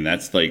 right? I mean,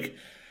 that's like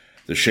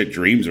the shit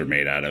dreams are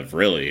made out of,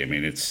 really. I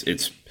mean,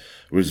 it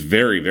was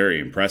very, very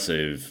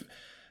impressive.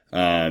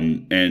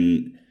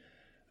 And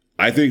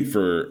I think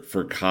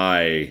for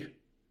Kai,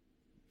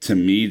 to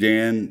me,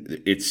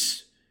 Dan,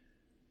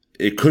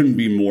 it couldn't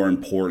be more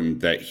important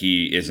that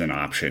he is an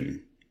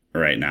option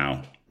right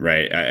now,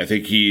 right? I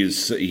think he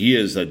is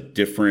a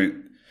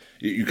different.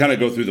 You kind of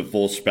go through the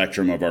full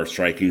spectrum of our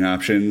striking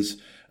options.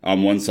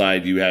 On one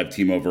side, you have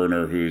Timo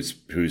Werner,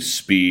 who's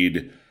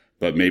speed,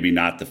 but maybe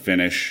not the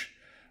finish.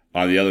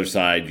 On the other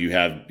side, you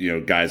have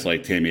guys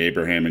like Tammy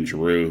Abraham and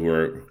Giroud, who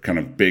are kind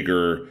of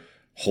bigger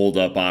hold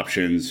up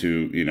options,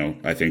 who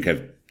I think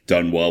have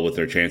done well with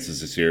their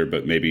chances this year,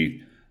 but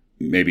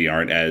maybe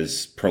aren't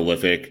as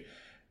prolific.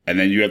 And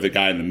then you have the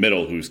guy in the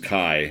middle who's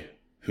Kai,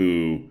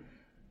 who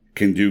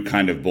can do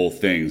kind of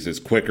both things. Is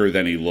quicker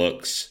than he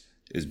looks,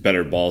 is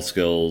better ball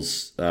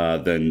skills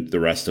than the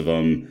rest of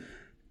them,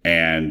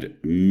 and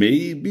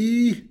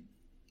maybe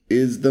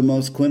is the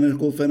most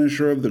clinical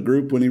finisher of the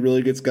group when he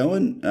really gets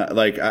going.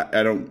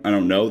 I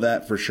don't know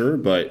that for sure,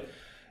 but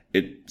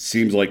it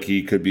seems like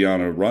he could be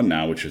on a run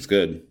now, which is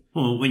good.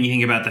 Well, when you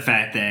think about the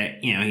fact that,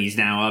 he's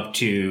now up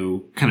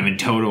to kind of in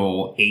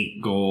total 8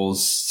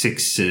 goals,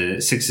 6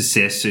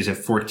 assists. So he's had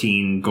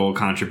 14 goal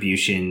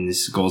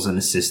contributions, goals and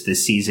assists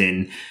this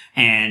season.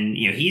 And,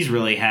 he's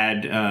really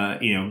had,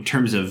 in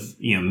terms of,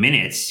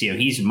 minutes,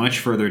 he's much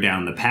further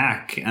down the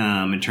pack,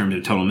 in terms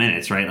of total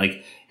minutes, right?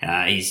 Like,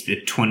 he's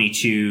at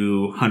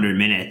 2,200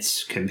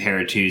 minutes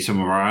compared to some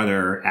of our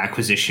other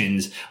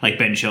acquisitions like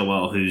Ben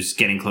Chilwell, who's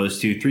getting close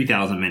to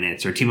 3,000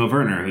 minutes, or Timo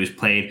Werner, who's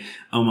played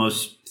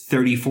almost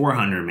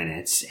 3,400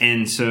 minutes.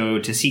 And so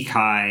to see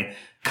Kai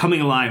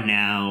coming alive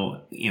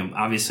now,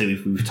 obviously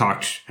we've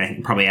talked, I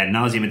think probably ad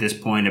nauseum at this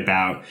point,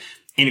 about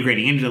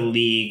integrating into the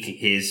league,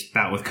 his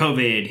bout with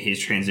COVID, his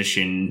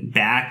transition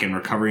back and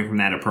recovering from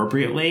that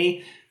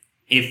appropriately.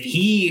 If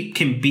he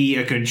can be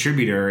a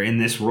contributor in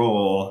this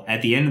role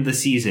at the end of the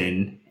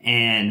season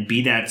and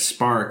be that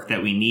spark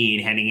that we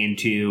need heading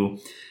into,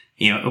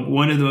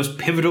 one of those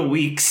pivotal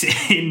weeks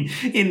in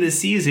the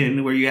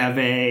season where you have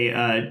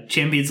a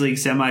Champions League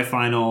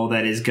semifinal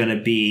that is going to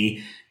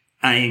be,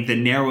 I think, the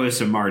narrowest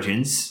of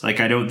margins. Like,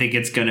 I don't think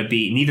it's going to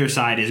be, neither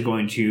side is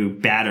going to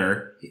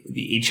batter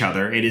each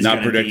other. It is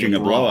not predicting a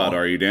blowout,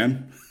 are you,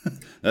 Dan?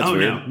 That's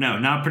weird. No,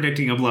 not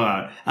predicting a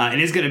blowout. It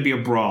is going to be a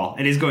brawl.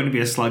 It is going to be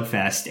a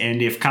slugfest.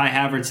 And if Kai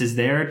Havertz is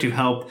there to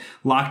help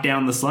lock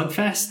down the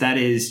slugfest, that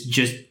is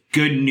just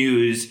good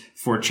news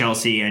for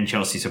Chelsea and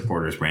Chelsea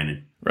supporters,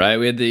 Brandon. Right,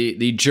 we had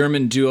the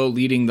German duo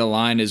leading the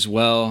line as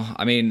well.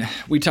 I mean,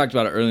 we talked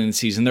about it early in the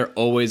season. They're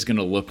always going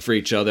to look for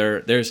each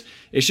other. It's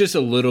just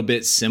a little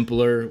bit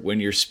simpler when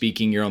you're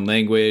speaking your own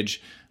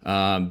language.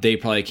 They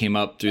probably came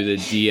up through the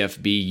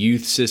DFB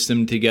youth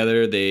system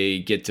together. They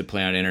get to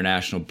play on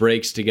international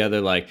breaks together.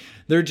 Like,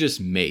 they're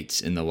just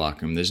mates in the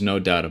locker room. There's no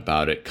doubt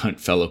about it.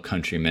 Fellow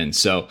countrymen.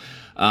 So,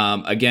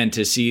 again,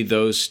 to see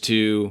those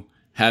two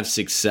have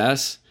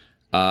success,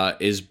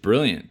 is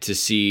brilliant. To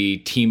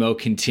see Timo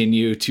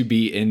continue to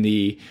be in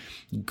the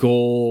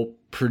goal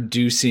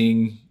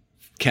producing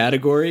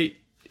category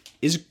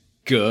is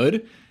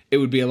good. It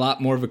would be a lot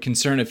more of a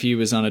concern if he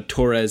was on a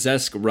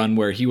Torres-esque run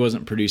where he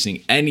wasn't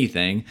producing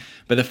anything.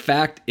 But the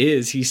fact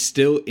is he's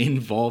still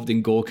involved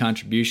in goal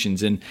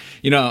contributions. And,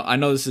 I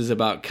know this is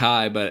about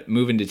Kai, but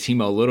moving to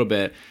Timo a little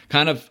bit,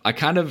 I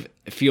kind of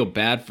feel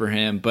bad for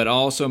him, but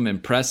also am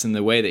impressed in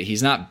the way that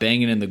he's not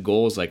banging in the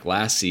goals like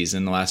last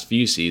season, the last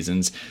few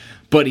seasons,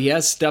 but he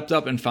has stepped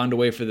up and found a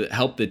way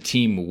help the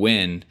team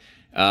win.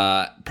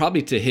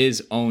 Probably to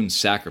his own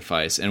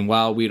sacrifice. And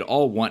while we'd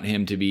all want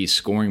him to be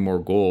scoring more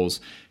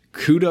goals,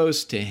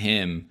 kudos to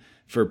him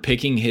for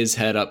picking his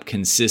head up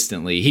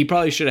consistently. He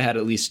probably should have had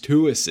at least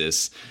 2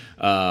 assists,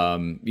 with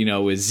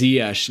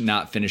Ziyech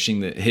not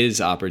finishing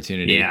his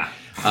opportunity.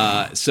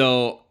 Yeah.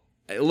 So,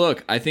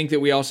 look, I think that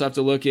we also have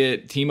to look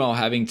at Timo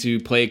having to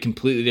play a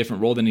completely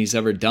different role than he's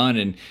ever done,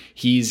 and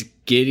he's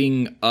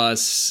getting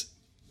us,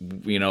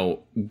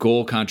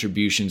 goal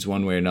contributions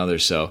one way or another.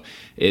 So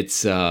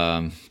it's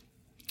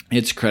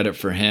credit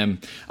for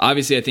him.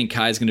 Obviously, I think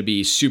Kai is going to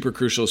be super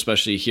crucial,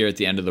 especially here at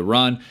the end of the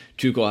run.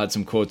 Tuchel had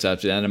some quotes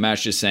after the end of the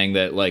match just saying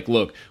that,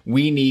 look,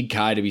 we need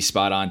Kai to be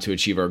spot on to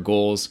achieve our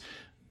goals.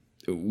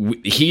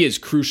 He is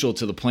crucial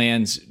to the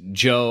plans.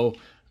 Joe,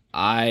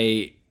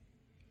 I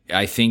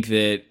think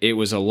that it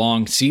was a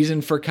long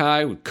season for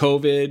Kai with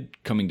COVID,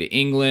 coming to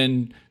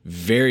England,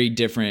 very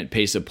different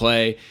pace of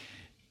play.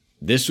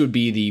 This would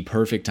be the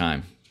perfect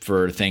time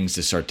for things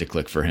to start to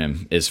click for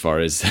him as far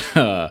as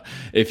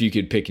if you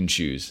could pick and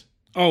choose.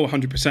 Oh,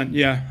 100%,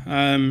 yeah.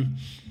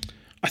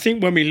 I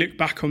think when we look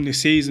back on this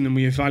season and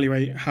we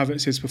evaluate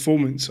Havertz's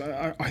performance,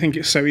 I think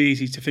it's so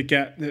easy to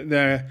forget that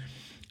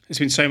there's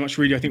been so much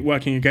really, I think,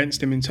 working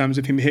against him in terms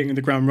of him hitting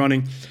the ground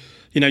running.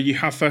 You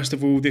have, first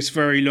of all, this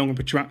very long and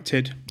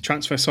protracted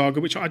transfer saga,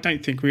 which I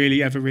don't think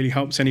really ever really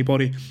helps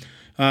anybody.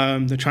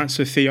 The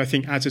transfer fee, I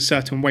think, adds a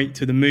certain weight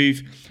to the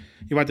move.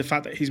 You had the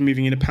fact that he's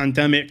moving in a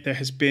pandemic. There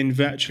has been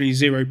virtually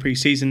 0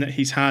 pre-season that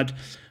he's had.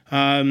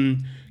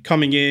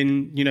 Coming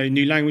in,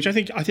 new language. I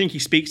think he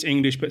speaks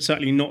English, but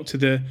certainly not to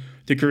the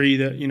degree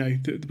that,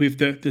 with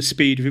the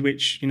speed with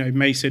which,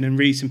 Mason and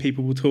Reece and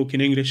people will talk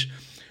in English.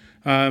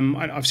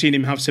 I've seen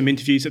him have some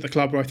interviews at the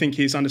club where I think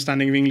his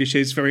understanding of English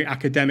is very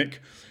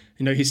academic.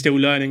 He's still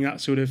learning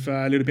that sort of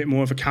a little bit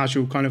more of a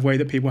casual kind of way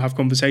that people have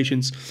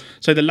conversations.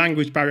 So the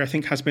language barrier, I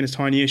think, has been a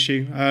tiny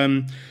issue.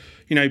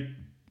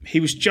 He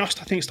was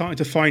just, I think, starting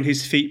to find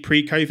his feet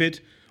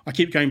pre-COVID. I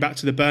keep going back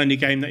to the Burnley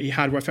game that he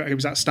had where I felt he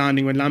was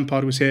outstanding when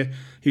Lampard was here.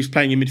 He was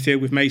playing in midfield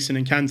with Mason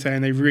and Kante,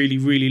 and they really,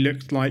 really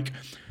looked like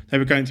they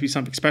were going to be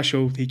something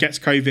special. He gets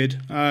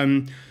COVID.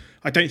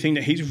 I don't think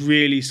that he's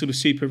really sort of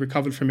super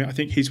recovered from it. I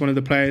think he's one of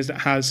the players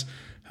that has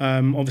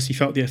obviously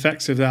felt the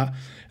effects of that.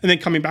 And then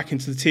coming back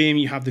into the team,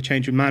 you have the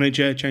change of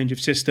manager, change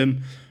of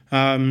system.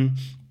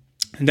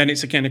 And then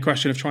it's again a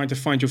question of trying to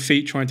find your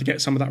feet, trying to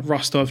get some of that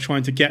rust off,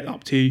 trying to get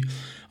up to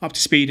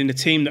speed in the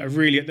team that are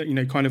really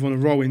kind of on a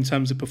roll in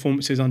terms of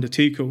performances under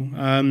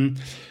Tuchel.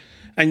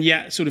 And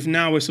yet, sort of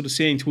now we're sort of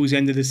seeing towards the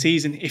end of the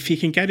season, if he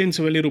can get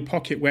into a little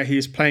pocket where he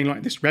is playing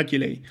like this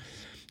regularly,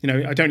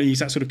 I don't use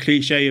that sort of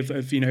cliche of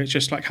it's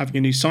just like having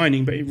a new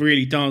signing, but it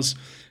really does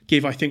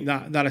give, I think,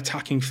 that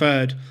attacking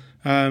third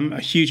a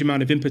huge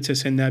amount of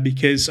impetus in there,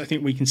 because I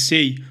think we can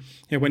see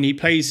when he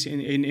plays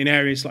in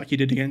areas like he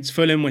did against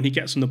Fulham, when he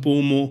gets on the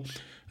ball more,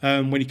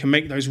 when he can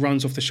make those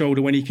runs off the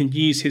shoulder, when he can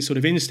use his sort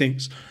of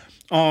instincts,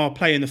 our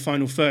play in the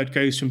final third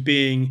goes from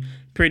being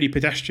pretty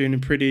pedestrian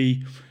and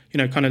pretty,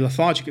 kind of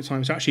lethargic at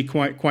times to actually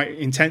quite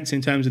intense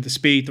in terms of the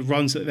speed, the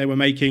runs that they were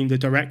making, the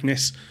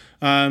directness,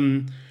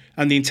 and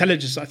the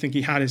intelligence I think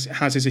he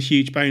has is a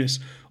huge bonus.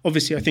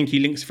 Obviously, I think he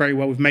links very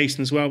well with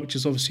Mason as well, which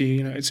is obviously,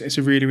 it's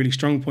a really, really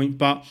strong point.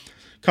 But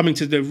coming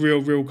to the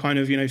real kind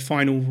of,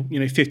 final,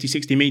 50,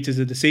 60 metres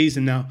of the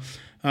season now,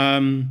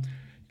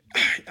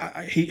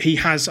 he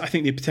has, I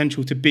think, the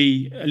potential to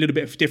be a little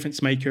bit of a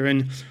difference maker.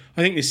 And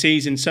I think this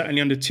season,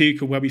 certainly under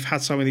Tuchel, where we've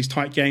had some of these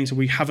tight games where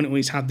we haven't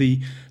always had the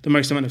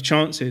most amount of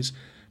chances,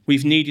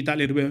 we've needed that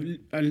little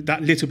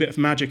bit of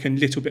magic and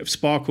little bit of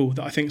sparkle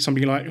that I think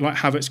somebody like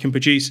Havertz can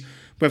produce,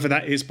 whether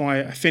that is by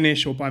a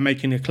finish or by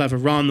making a clever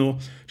run or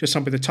just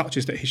some of the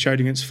touches that he showed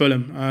against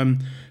Fulham.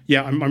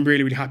 I'm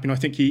really, really happy, and I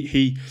think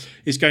he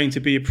is going to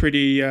be a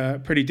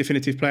pretty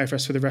definitive player for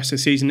us for the rest of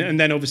the season. And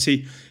then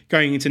obviously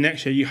going into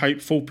next year, you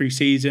hope full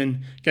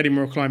pre-season, getting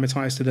more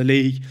acclimatised to the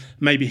league.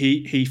 Maybe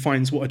he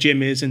finds what a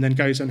gym is and then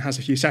goes and has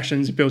a few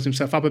sessions, builds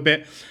himself up a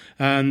bit,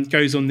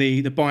 goes on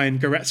the Bayern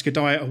Goretzka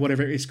diet or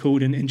whatever it is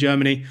called in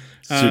Germany.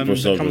 Super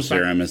Soldier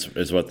Serum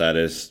is what that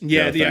is.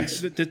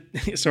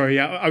 Sorry,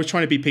 I was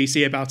trying to be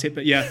PC about it,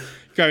 but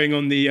going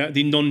on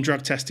the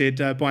non-drug tested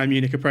Bayern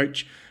Munich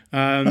approach.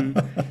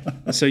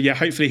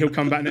 Hopefully he'll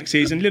come back next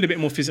season a little bit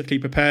more physically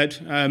prepared.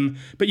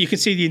 But you can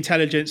see the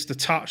intelligence, the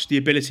touch, the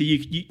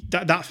ability.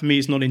 That for me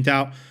is not in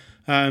doubt.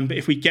 But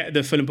if we get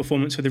the Fulham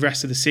performance for the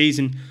rest of the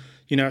season,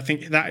 I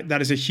think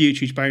that is a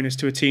huge bonus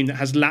to a team that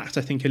has lacked,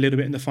 I think, a little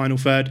bit in the final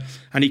third,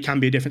 and he can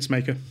be a difference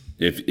maker.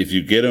 If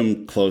you get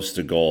him close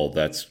to goal,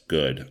 that's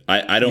good.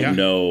 I don't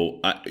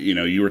know.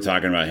 You were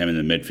talking about him in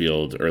the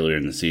midfield earlier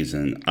in the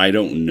season. I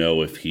don't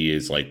know if he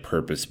is like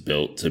purpose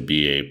built to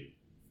be a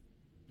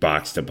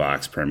box to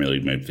box Premier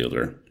League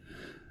midfielder.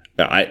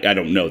 I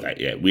don't know that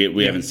yet.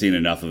 We haven't seen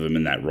enough of him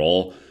in that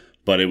role,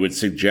 but it would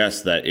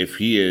suggest that if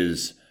he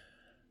is,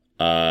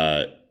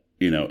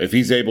 if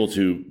he's able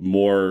to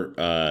more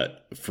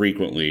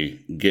frequently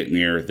get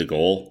near the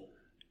goal,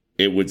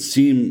 it would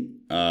seem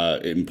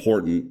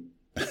important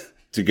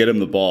to get him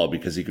the ball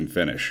because he can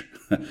finish.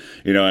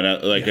 In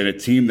a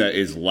team that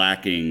is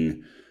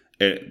lacking.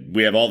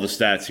 We have all the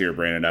stats here,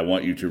 Brandon. I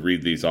want you to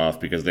read these off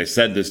because they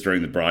said this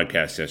during the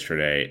broadcast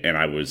yesterday, and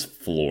I was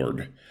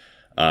floored.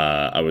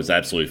 I was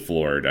absolutely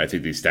floored. I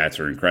think these stats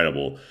are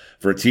incredible.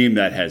 For a team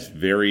that has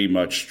very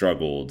much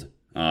struggled,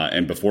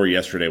 and before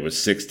yesterday was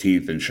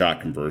 16th in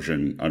shot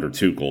conversion under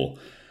Tuchel,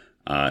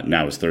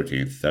 now is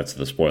 13th. That's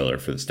the spoiler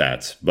for the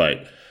stats.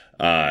 But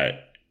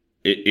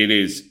it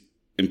is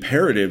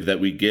imperative that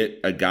we get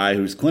a guy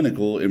who's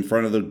clinical in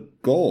front of the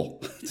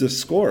goal to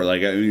score.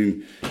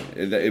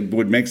 It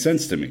would make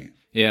sense to me.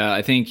 Yeah,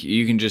 I think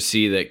you can just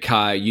see that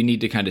Kai, you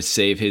need to kind of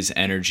save his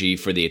energy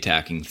for the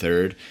attacking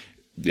third.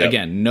 Yep.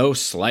 Again, no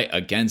slight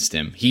against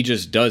him. He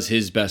just does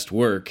his best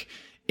work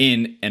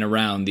in and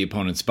around the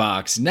opponent's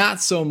box,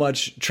 not so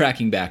much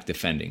tracking back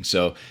defending.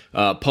 So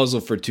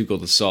puzzle for Tuchel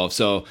to solve.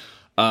 So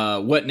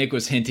what Nick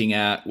was hinting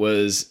at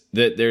was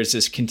that there's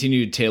this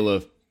continued tale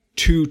of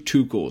two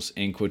Tuchels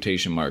in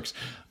quotation marks.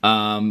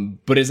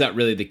 But is that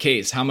really the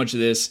case? How much of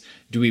this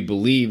do we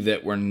believe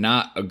that we're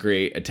not a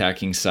great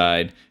attacking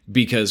side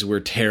because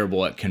we're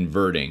terrible at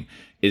converting?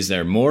 Is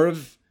there more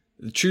of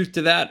the truth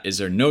to that? Is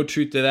there no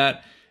truth to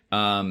that?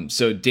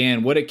 So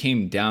Dan, what it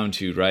came down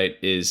to, right,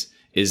 is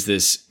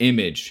this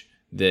image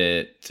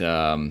that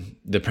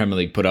the Premier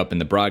League put up in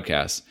the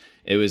broadcast.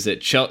 It was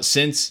that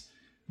since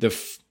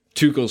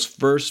Tuchel's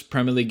first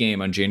Premier League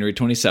game on January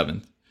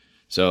 27th,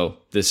 so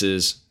this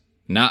is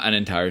not an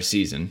entire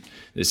season.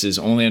 This is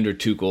only under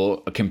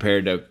Tuchel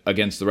compared to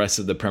against the rest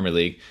of the Premier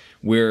League.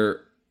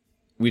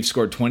 We've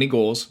scored 20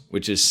 goals,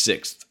 which is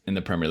 6th in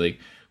the Premier League.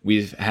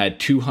 We've had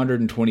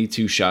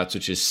 222 shots,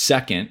 which is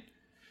 2nd.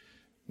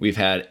 We've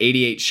had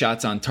 88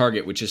 shots on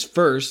target, which is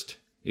 1st.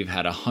 We've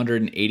had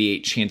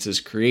 188 chances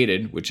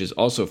created, which is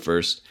also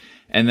 1st.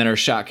 And then our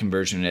shot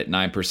conversion at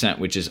 9%,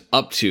 which is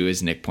up to,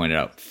 as Nick pointed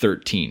out,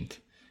 13th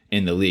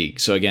in the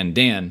league. So again,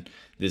 Dan,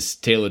 this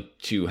tale of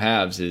two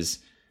halves is,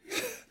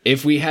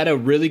 if we had a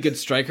really good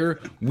striker,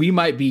 we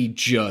might be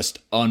just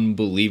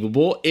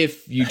unbelievable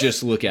if you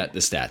just look at the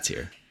stats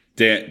here.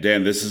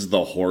 Dan, this is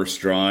the horse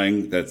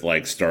drawing that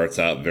starts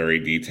out very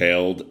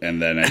detailed,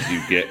 and then as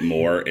you get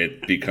more,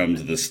 it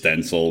becomes the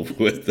stencil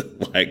with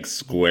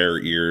square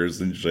ears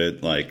and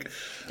shit.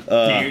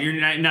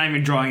 You're not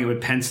even drawing it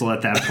with pencil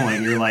at that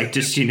point. You're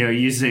just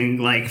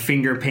using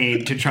finger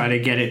paint to try to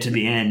get it to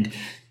the end.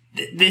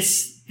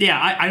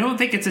 I don't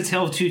think it's a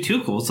tale of two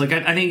Tuchels.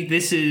 I think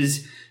this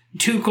is.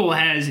 Tuchel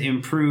has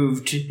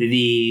improved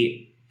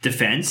the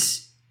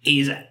defense.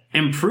 He's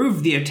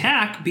improved the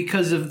attack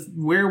because of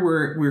where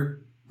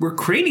we're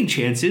creating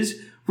chances.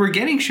 We're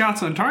getting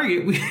shots on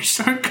target. We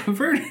just aren't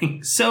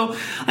converting. So,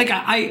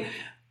 I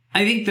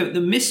think the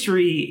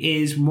mystery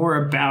is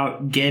more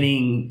about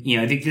getting.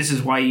 I think this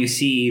is why you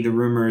see the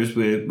rumors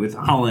with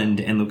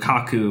Haaland and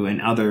Lukaku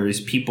and others,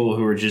 people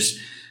who are just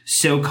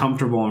so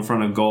comfortable in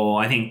front of goal.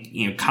 I think,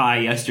 Kai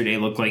yesterday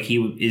looked like he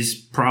is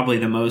probably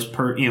the most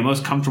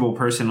most comfortable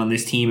person on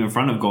this team in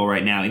front of goal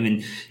right now.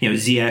 Even,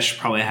 Ziyech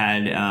probably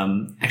had,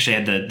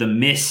 the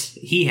miss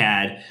he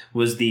had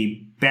was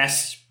the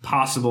best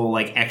possible,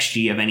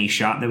 XG of any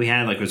shot that we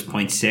had, it was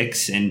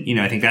 0.6. And,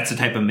 I think that's the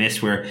type of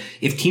miss where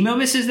if Timo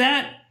misses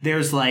that,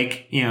 there's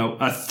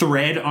a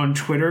thread on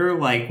Twitter,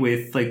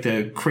 with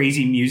the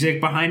crazy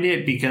music behind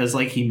it because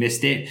he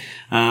missed it.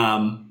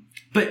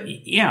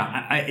 But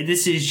yeah,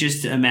 this is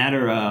just a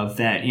matter of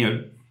that,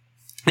 and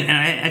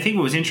I think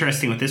what was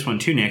interesting with this one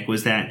too, Nick,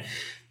 was that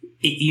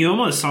you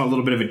almost saw a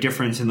little bit of a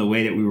difference in the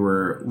way that we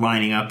were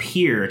lining up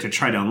here to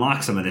try to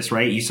unlock some of this,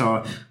 right? You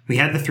saw we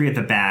had the three at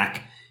the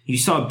back. You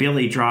saw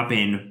Billy drop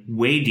in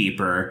way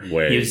deeper.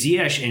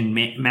 Ziyech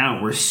and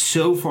Mount were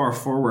so far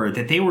forward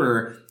that they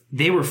were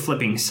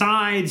flipping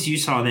sides. You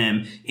saw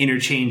them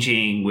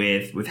interchanging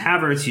with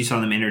Havertz. You saw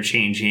them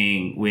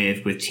interchanging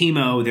with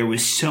Timo. There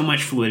was so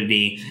much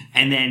fluidity.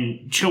 And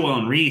then Chilwell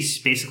and Reece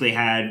basically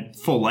had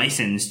full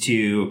license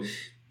to,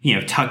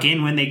 tuck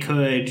in when they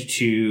could,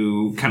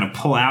 to kind of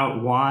pull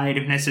out wide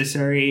if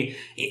necessary.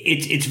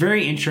 It's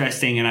very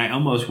interesting. And I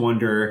almost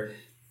wonder,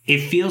 it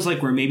feels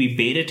like we're maybe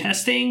beta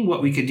testing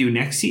what we could do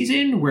next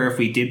season, where if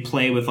we did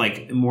play with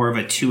more of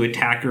a two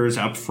attackers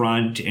up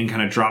front and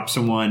kind of drop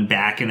someone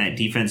back in that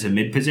defensive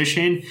mid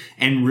position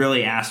and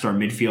really asked our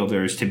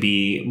midfielders to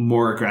be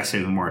more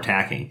aggressive and more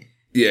attacking.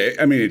 Yeah,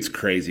 it's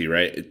crazy,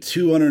 right?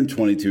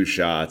 222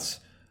 shots,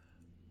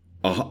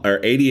 or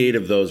 88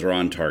 of those are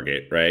on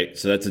target, right?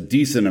 So that's a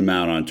decent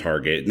amount on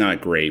target.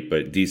 Not great,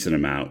 but decent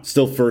amount.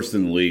 Still first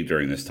in the league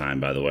during this time,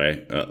 by the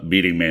way,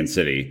 beating Man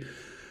City.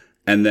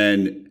 And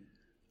then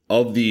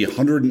of the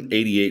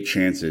 188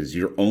 chances,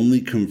 you're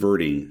only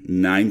converting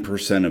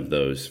 9% of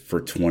those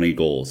for 20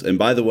 goals. And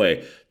by the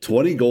way,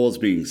 20 goals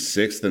being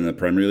sixth in the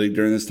Premier League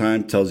during this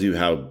time tells you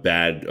how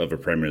bad of a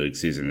Premier League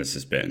season this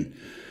has been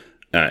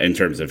in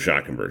terms of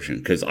shot conversion.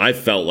 Because I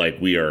felt like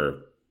we are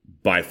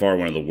by far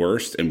one of the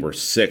worst, and we're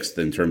sixth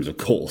in terms of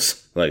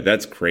goals. Like,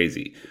 that's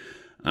crazy.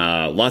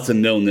 Lots of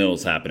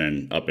nil-nils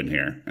happening up in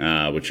here,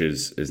 which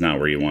is not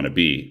where you want to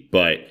be.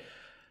 But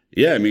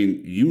yeah, I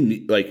mean, you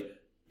need, like,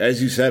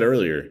 as you said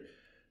earlier,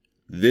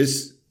 the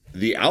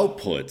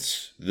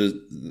outputs,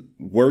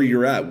 where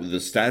you're at, the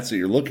stats that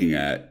you're looking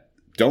at,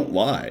 don't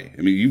lie.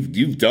 I mean,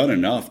 you've done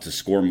enough to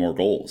score more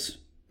goals,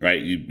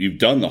 right? You've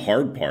done the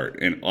hard part,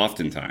 and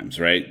oftentimes,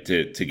 right,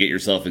 to get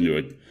yourself into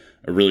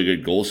a really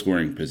good goal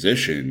scoring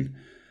position.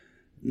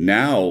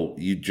 Now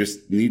you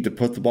just need to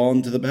put the ball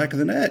into the back of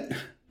the net.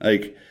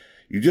 Like,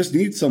 you just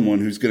need someone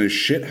who's going to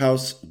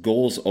shithouse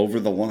goals over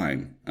the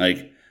line.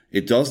 Like,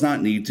 it does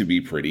not need to be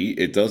pretty.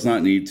 It does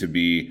not need to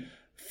be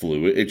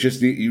fluid.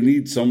 You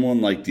need someone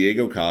like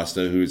Diego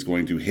Costa who is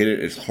going to hit it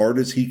as hard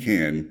as he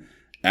can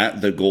at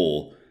the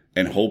goal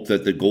and hope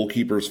that the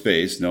goalkeeper's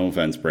face, no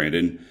offense,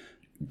 Brandon,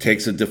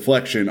 takes a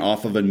deflection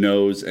off of a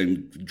nose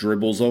and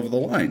dribbles over the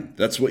line.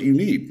 That's what you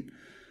need.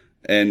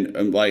 And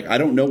I'm like, I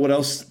don't know what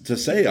else to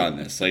say on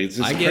this. Like, it's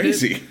just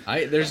crazy.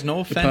 There's no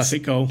offense.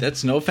 Perfect goal.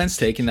 That's no offense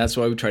taken. That's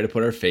why we try to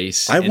put our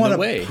face I in want the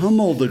way. to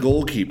pummel the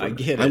goalkeeper. I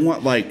get it. I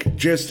want, like,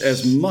 just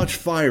as much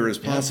fire as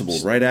possible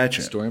right at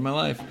you. Story of my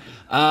life.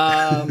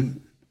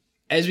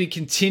 As we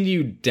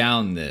continue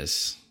down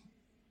this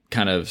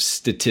kind of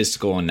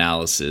statistical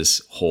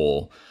analysis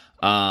hole,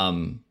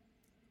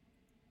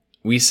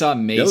 we saw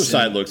Mason. The other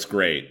side looks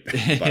great, by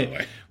the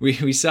way.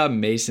 we saw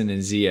Mason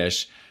and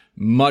Ziyech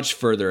much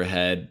further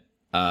ahead.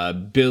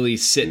 Billy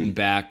sitting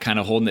back, kind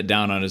of holding it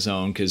down on his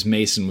own because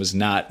Mason was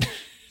not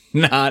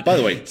by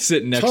the way,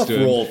 sitting next tough to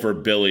him. role for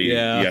Billy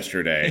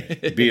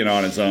yesterday, being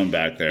on his own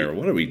back there.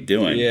 What are we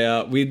doing?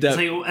 Yeah,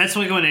 that's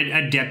like when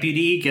a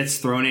deputy gets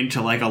thrown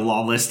into like a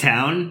lawless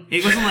town.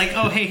 It wasn't like,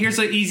 oh, hey, here's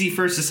an easy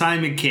first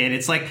assignment, kid.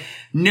 It's like,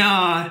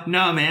 nah,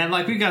 man.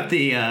 Like, we got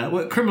the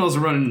what criminals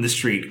are running in the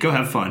street. Go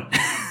have fun.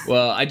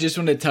 Well, I just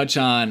want to touch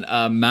on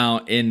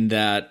Mount in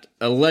that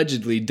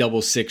allegedly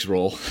double six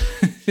role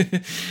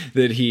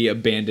that he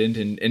abandoned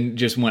and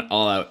just went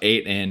all out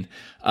 8 in.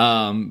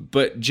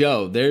 But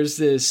Joe, there's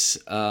this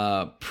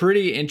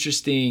pretty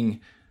interesting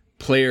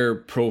player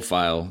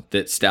profile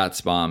that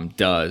StatsBomb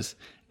does.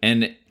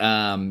 And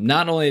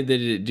not only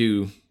did it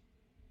do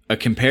a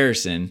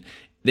comparison,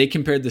 they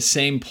compared the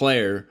same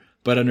player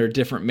but under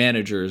different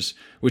managers,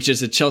 which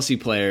is a Chelsea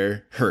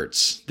player,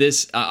 Hurts.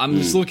 This I'm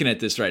just looking at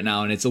this right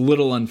now, and it's a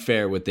little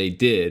unfair what they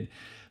did,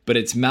 but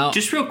it's Mount.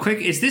 Just real quick,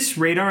 is this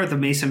radar the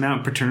Mason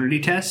Mount paternity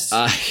test?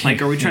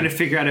 Like, are we trying to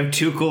figure out if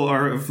Tuchel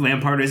or if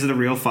Lampard is the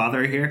real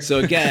father here? So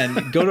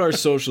again, go to our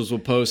socials, we'll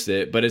post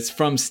it, but it's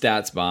from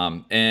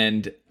StatsBomb,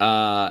 and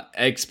I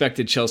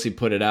expected Chelsea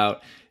put it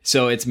out.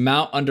 So it's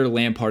Mount under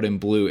Lampard in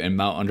blue and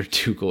Mount under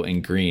Tuchel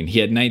in green. He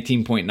had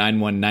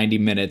 19.91 90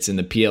 minutes in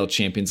the PL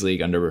Champions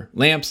League under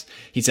Lamps.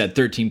 He's had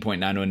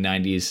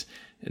 13.91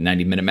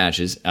 90-minute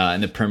matches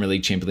in the Premier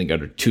League Champions League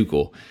under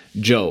Tuchel.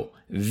 Joe,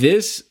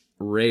 this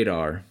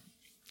radar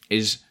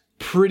is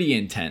pretty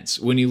intense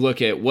when you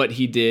look at what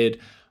he did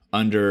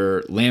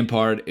under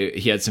Lampard.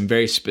 He had some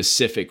very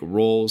specific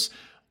roles.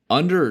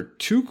 Under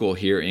Tuchel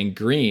here in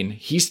green,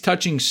 he's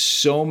touching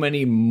so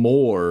many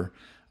more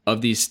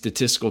of these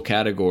statistical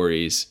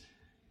categories.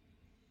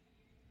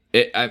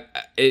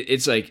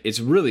 It's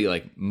really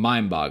like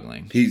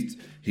mind-boggling.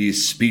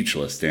 He's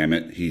speechless, damn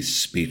it. He's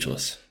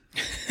speechless.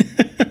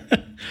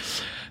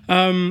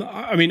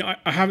 I mean, I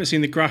haven't seen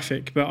the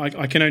graphic, but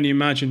I can only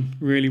imagine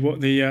really what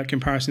the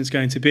comparison is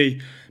going to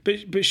be.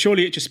 But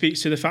surely it just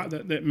speaks to the fact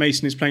that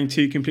Mason is playing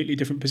two completely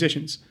different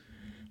positions.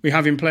 We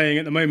have him playing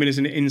at the moment as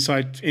an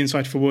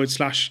inside forward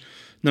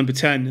 / number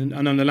 10,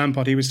 and under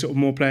Lampard he was sort of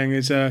more playing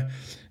as a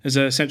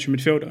central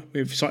midfielder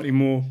with slightly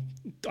more,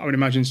 I would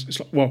imagine,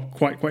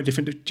 quite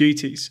different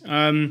duties.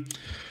 I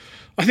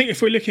think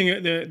if we're looking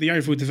at the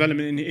overall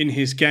development in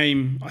his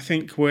game, I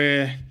think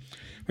we're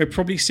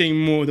probably seeing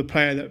more of the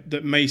player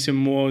that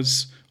Mason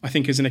was, I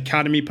think, as an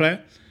academy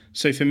player.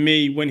 So for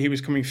me, when he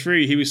was coming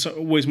through, he was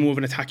always more of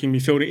an attacking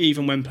midfielder.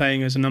 Even when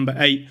playing as a number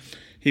 8,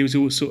 he was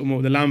always sort of more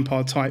of the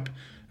Lampard type.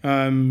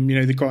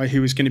 The guy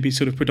who was going to be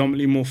sort of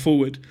predominantly more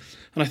forward.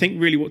 And I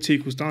think really what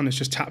Tuchel's done is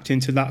just tapped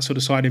into that sort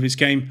of side of his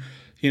game.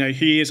 I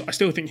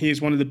still think he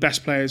is one of the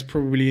best players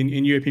probably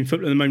in European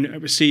football at the moment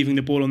at receiving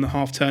the ball on the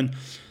half turn.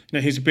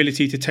 His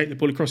ability to take the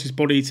ball across his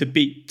body to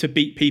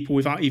beat people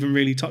without even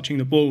really touching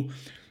the ball,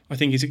 I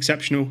think is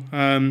exceptional.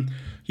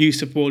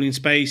 Use of ball in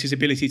space, his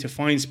ability to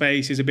find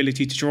space, his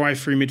ability to drive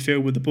through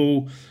midfield with the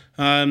ball.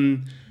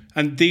 And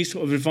these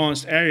sort of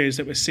advanced areas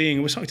that we're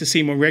starting to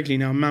see more regularly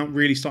now, Mount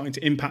really starting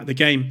to impact the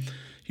game.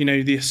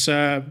 this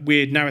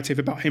weird narrative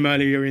about him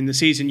earlier in the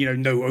season,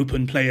 no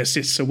open play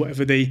assists or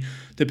whatever the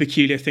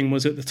peculiar thing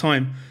was at the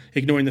time,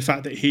 ignoring the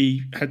fact that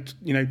he had,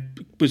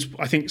 was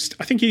I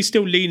think he's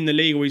still leading the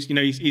league, or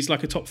he's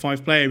like a top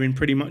 5 player in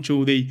pretty much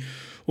all the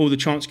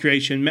chance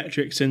creation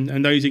metrics,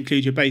 and those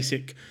include your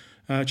basic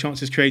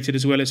chances created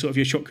as well as sort of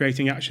your shot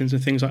creating actions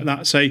and things like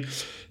that. So,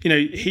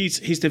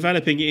 he's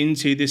developing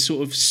into this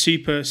sort of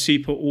super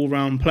all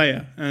round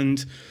player,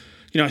 and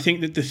I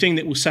think that the thing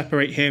that will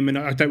separate him, and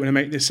I don't want to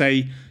make this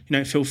a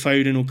Phil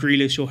Foden or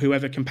Grealish or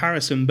whoever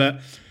comparison,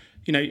 but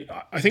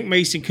I think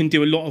Mason can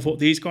do a lot of what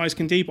these guys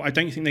can do, but I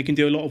don't think they can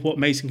do a lot of what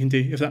Mason can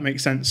do, if that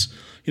makes sense.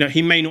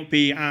 He may not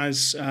be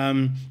as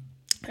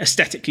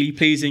aesthetically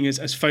pleasing as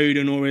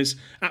Foden, or as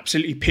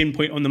absolutely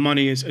pinpoint on the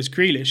money as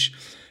Grealish,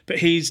 but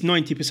he's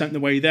 90% the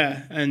way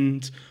there,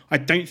 and I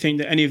don't think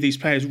that any of these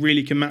players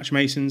really can match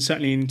Mason,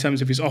 certainly in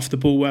terms of his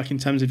off-the-ball work, in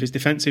terms of his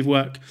defensive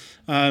work,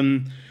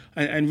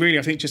 and really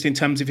I think just in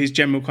terms of his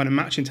general kind of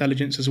match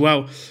intelligence as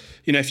well.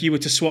 If you were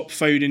to swap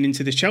Foden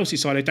into the Chelsea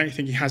side, I don't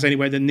think he has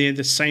anywhere near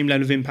the same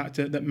level of impact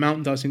that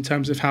Mount does in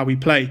terms of how we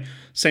play.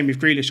 Same with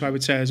Grealish, I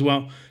would say as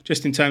well,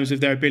 just in terms of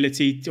their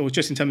ability, or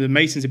just in terms of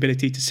Mason's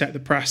ability to set the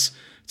press,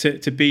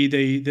 to be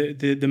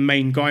the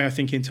main guy, I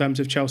think, in terms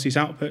of Chelsea's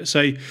output.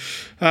 So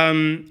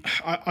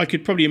I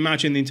could probably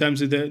imagine in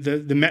terms of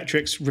the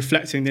metrics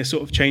reflecting this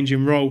sort of change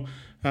in role.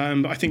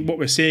 But I think what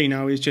we're seeing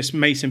now is just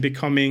Mason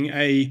becoming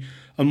a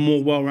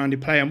more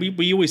well-rounded player. And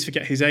we always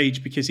forget his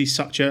age because he's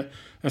such a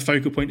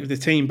focal point of the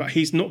team, but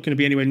he's not going to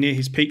be anywhere near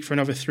his peak for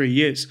another 3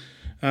 years.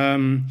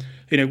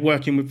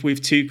 Working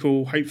with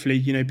Tuchel,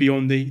 hopefully,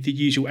 beyond the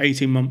usual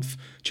 18-month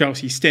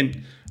Chelsea stint.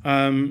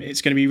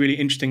 It's going to be really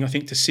interesting, I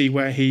think, to see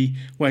where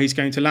he's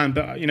going to land.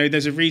 But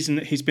there's a reason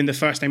that he's been the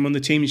first name on the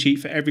team sheet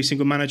for every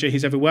single manager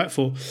he's ever worked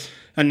for.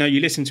 And now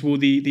you listen to all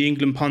the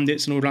England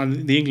pundits and all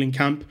around the England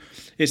camp.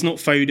 It's not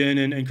Foden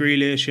and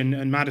Grealish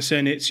and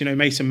Maddison. It's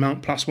Mason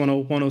Mount plus one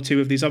or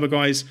two of these other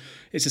guys.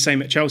 It's the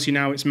same at Chelsea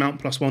now. It's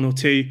Mount plus 1 or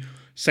 2.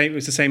 It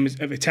was the same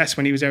at Vitesse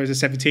when he was there as a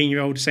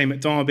 17-year-old. Same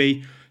at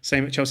Derby.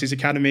 Same at Chelsea's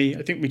academy.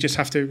 I think we just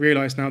have to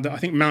realise now that I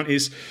think Mount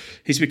he's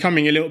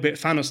becoming a little bit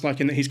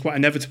Thanos-like in that he's quite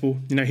inevitable.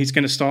 He's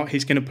going to start,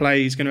 he's going to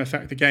play, he's going to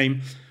affect the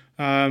game.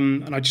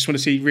 And I just want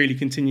to really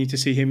continue to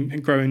see him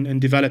grow and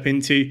develop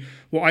into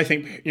what I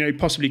think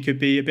possibly could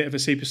be a bit of a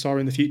superstar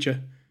in the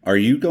future. Are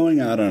you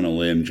going out on a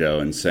limb, Joe,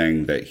 and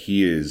saying that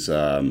he is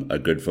a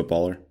good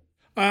footballer?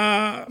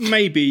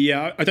 Maybe,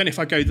 yeah. I don't know if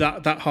I go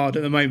that hard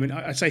at the moment.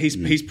 I'd say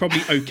he's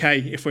probably okay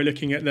if we're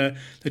looking at the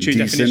true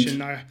definition.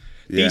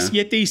 Decent.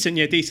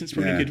 Yeah, decent's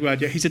probably a good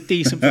word. Yeah, he's a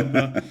decent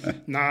footballer.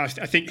 I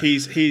think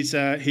he's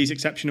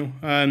exceptional.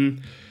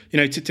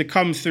 To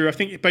come through, I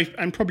think both,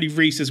 and probably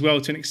Reece as well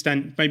to an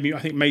extent. Maybe I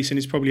think Mason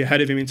is probably ahead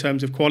of him in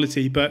terms of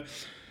quality, but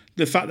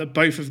the fact that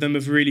both of them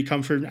have really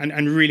come through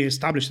and really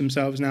established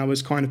themselves now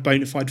as kind of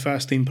bona fide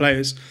first team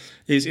players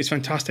is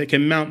fantastic.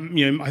 And Mount,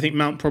 I think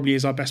Mount probably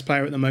is our best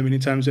player at the moment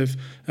in terms of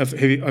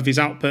his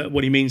output,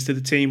 what he means to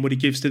the team, what he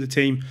gives to the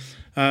team.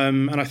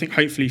 And I think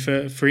hopefully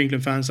for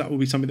England fans that will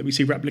be something that we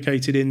see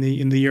replicated in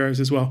the Euros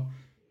as well.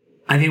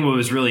 I think what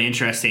was really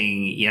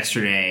interesting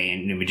yesterday,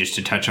 and maybe just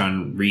to touch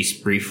on Reece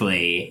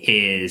briefly,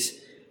 is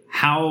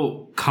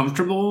how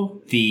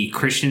comfortable the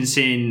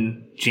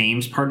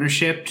Christensen-James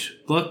partnership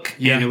look.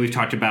 Yeah. I know we've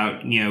talked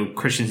about,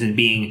 Christensen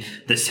being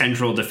the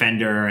central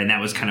defender, and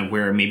that was kind of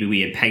where maybe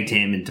we had pegged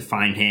him and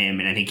defined him.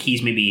 And I think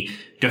he's maybe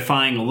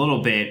defying a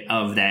little bit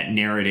of that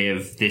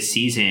narrative this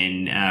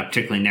season,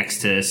 particularly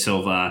next to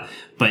Silva.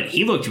 But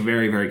he looked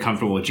very, very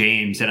comfortable with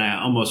James, and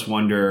I almost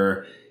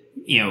wonder,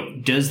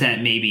 does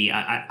that maybe...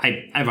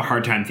 I have a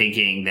hard time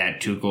thinking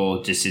that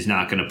Tuchel just is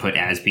not going to put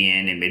Asby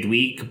in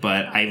midweek,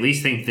 but I at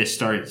least think this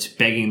starts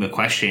begging the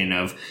question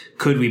of,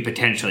 could we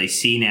potentially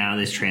see now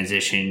this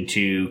transition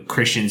to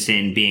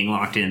Christensen being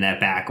locked in that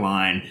back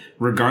line,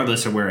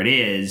 regardless of where it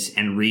is,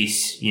 and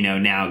Reece,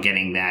 now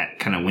getting that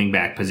kind of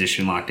wing-back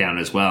position locked down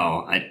as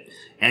well?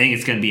 I think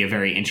it's going to be a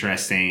very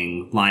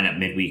interesting lineup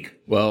midweek.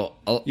 Well,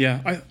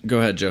 go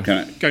ahead, Joe.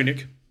 Go,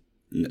 Nick.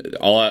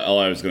 All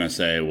I was going to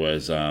say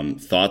was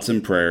thoughts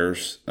and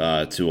prayers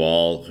to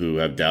all who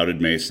have doubted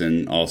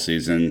Mason all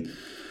season.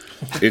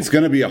 It's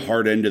going to be a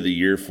hard end of the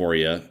year for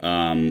you.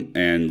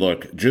 And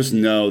look, just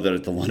know that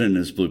at the London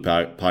is Blue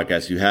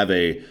podcast, you have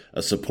a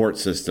support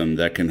system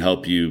that can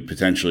help you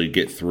potentially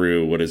get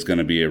through what is going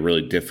to be a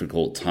really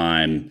difficult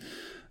time.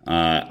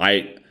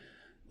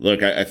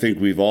 I think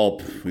we've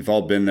all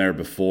been there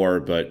before,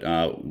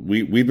 but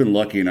we've been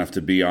lucky enough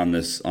to be on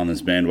this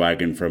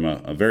bandwagon from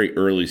a very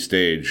early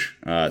stage.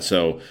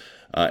 So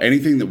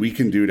anything that we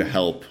can do to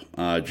help,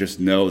 just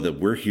know that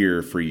we're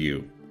here for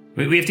you.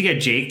 We have to get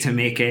Jake to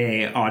make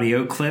a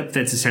audio clip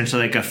that's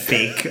essentially like a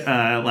fake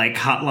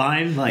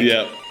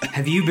hotline.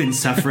 Have you been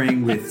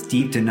suffering with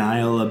deep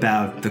denial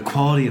about the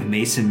quality of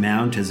Mason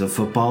Mount as a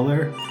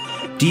footballer?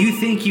 Do you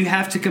think you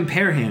have to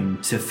compare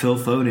him to Phil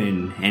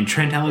Foden and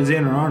Trent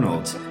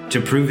Alexander-Arnold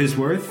to prove his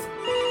worth?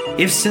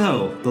 If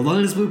so, the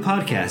London is Blue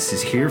podcast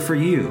is here for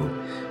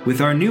you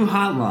with our new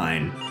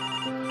hotline.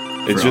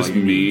 It's just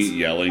me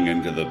yelling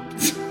into the...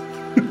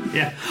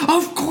 Yeah.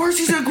 Of course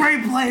he's a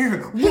great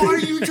player. What are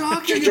you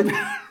talking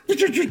about?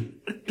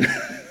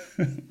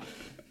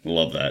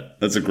 Love that.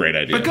 That's a great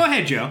idea. But go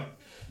ahead, Joe.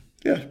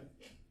 Yeah.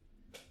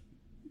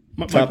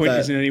 My point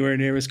isn't anywhere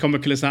near as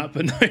comical as that,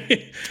 but no.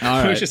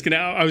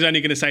 I was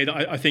only going to say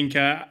that I think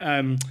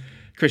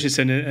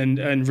Christensen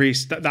and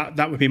Reece,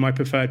 that would be my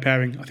preferred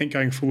pairing, I think,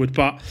 going forward.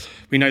 But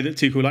we know that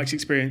Tuchel likes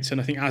experience,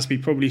 and I think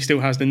Asby probably still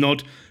has the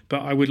nod.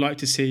 But I would like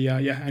to see,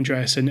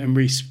 Andreas and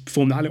Reece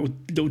form that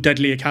little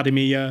deadly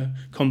academy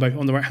combo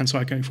on the right-hand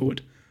side going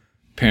forward.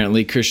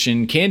 Apparently,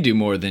 Christian can do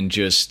more than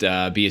just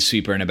be a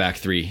sweeper in a back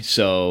three.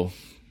 So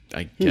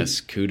I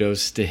guess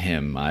kudos to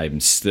him. I'm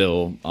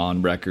still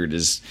on record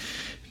as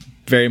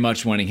very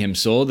much wanting him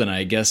sold, and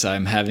I guess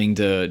I'm having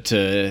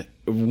to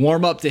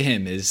warm up to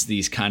him as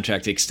these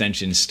contract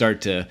extensions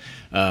start to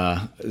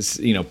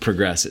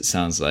progress, it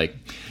sounds like.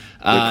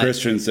 The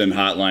Christensen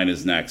hotline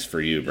is next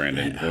for you,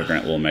 Brandon.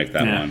 We'll make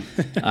that one.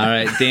 All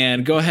right,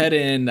 Dan, go ahead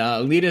and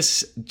lead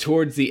us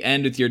towards the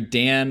end with your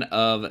Dan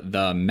of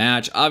the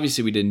match.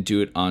 Obviously, we didn't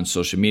do it on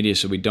social media,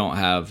 so we don't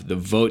have the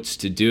votes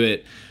to do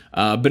it.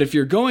 But if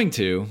you're going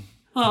to...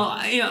 Well,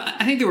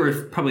 I think there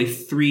were probably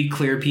three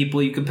clear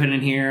people you could put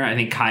in here. I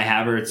think Kai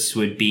Havertz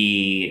would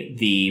be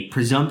the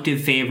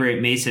presumptive favorite.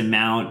 Mason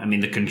Mount, I mean,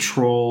 the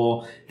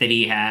control that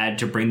he had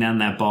to bring down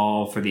that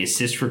ball for the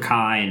assist for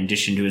Kai, in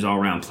addition to his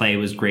all-around play,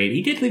 was great.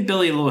 He did leave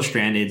Billy a little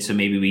stranded, so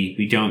maybe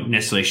we don't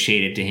necessarily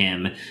shade it to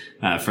him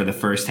for the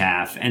first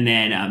half. And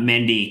then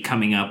Mendy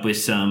coming up with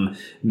some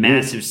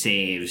massive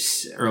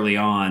saves early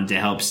on to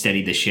help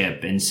steady the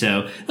ship. And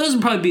so those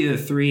would probably be the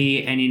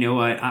three. And you know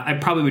what? I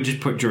probably would just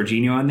put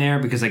Jorginho on there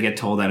because I get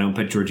told I don't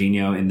put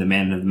Jorginho in the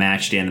man of the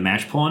match, day in the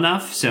match pool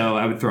enough. So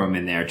I would throw him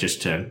in there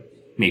just to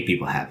make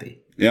people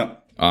happy. Yeah.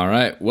 All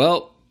right.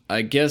 Well,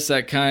 I guess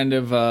that kind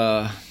of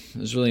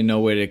there's really no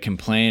way to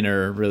complain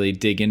or really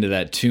dig into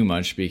that too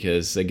much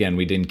because, again,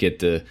 we didn't get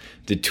the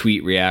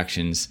tweet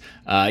reactions.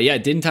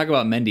 Didn't talk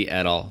about Mendy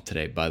at all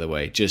today, by the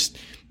way. Just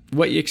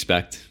what you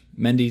expect.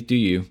 Mendy, do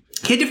you?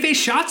 He had to face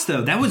shots,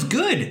 though. That was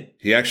good.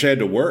 He actually had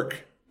to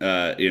work. He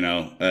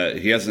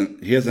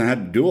hasn't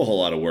had to do a whole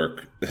lot of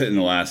work in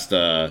the last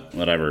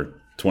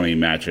 20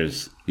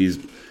 matches. He's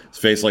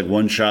faced like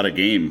one shot a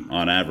game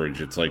on average.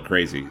 It's like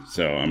crazy.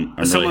 So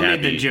I'm Someone really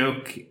happy. made the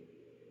joke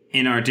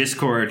in our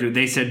Discord.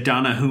 They said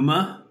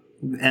Donnarumma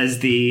as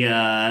the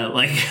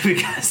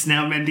because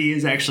now Mendy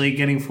is actually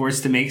getting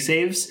forced to make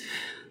saves.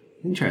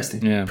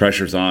 Interesting. Yeah.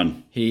 Pressure's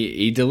on.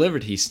 He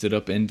delivered. He stood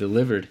up and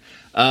delivered.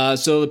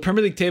 So the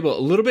Premier League table,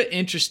 a little bit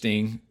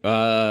interesting.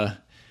 The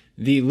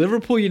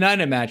Liverpool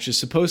United match is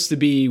supposed to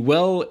be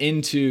well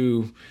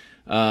into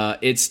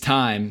its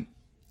time.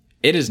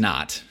 It is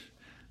not.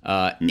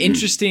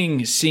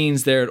 Interesting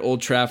scenes there at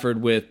Old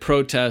Trafford with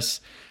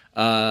protests.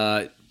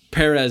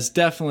 Perez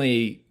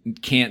definitely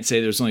can't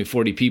say there's only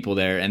 40 people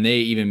there, and they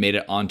even made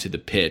it onto the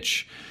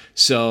pitch.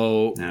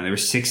 So no, there were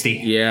 60.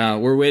 Yeah,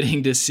 we're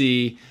waiting to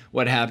see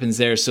what happens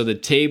there. So the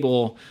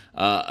table,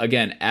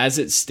 again, as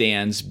it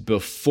stands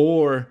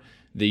before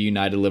the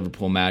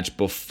United-Liverpool match,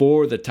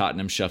 before the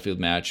Tottenham-Sheffield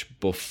match,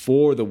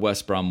 before the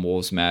West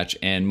Brom-Wolves match,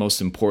 and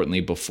most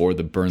importantly, before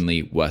the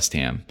Burnley-West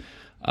Ham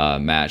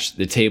match.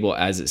 The table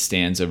as it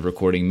stands of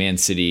recording Man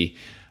City,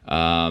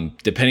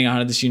 depending on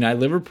how this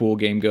United-Liverpool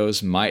game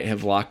goes, might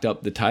have locked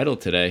up the title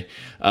today.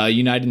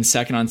 United in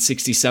second on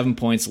 67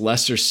 points,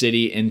 Leicester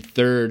City in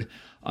third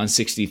on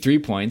 63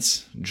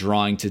 points,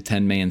 drawing to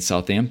 10-man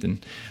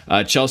Southampton.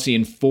 Chelsea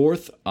in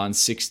fourth on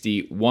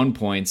 61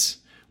 points.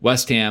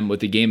 West Ham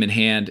with the game in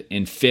hand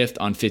in fifth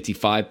on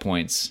 55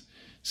 points.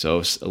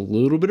 So a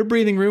little bit of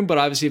breathing room, but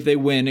obviously if they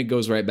win, it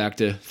goes right back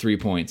to 3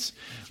 points.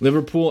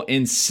 Liverpool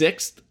in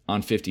sixth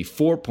on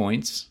 54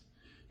 points,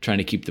 trying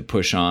to keep the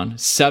push on.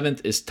 Seventh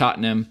is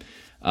Tottenham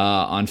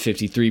on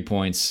 53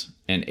 points,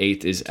 and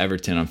eighth is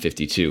Everton on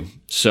 52.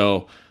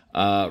 So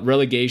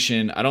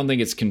relegation, I don't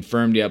think it's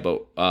confirmed yet,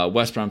 but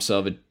West Brom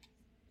still have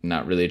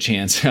not really a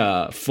chance.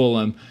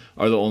 Fulham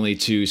are the only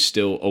two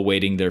still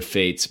awaiting their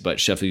fates, but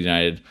Sheffield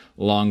United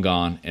long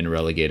gone and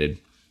relegated.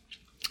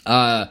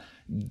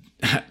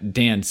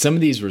 Dan, some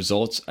of these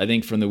results, I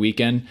think, from the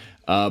weekend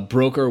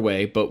broke our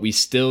way, but we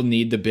still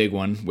need the big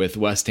one with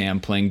West Ham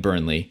playing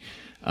Burnley.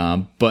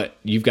 But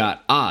you've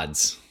got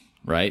odds,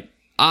 right?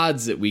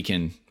 Odds that we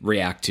can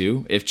react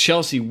to if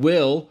Chelsea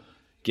will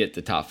get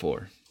the top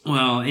four.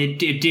 Well, it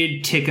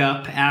did tick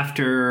up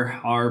after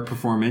our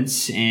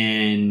performance,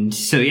 and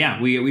so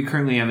yeah, we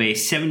currently have a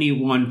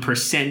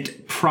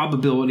 71%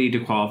 probability to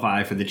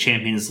qualify for the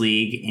Champions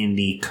League in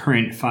the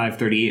current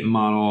 538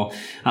 model.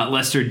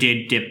 Leicester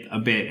did dip a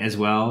bit as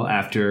well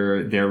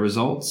after their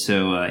results,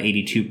 so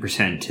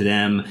 82% to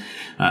them.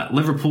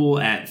 Liverpool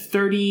at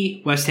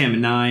 30, West Ham at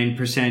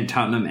 9%,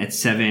 Tottenham at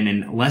 7%,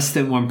 and less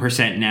than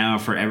 1% now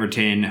for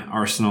Everton,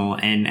 Arsenal,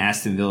 and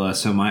Aston Villa.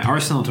 So my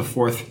Arsenal to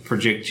fourth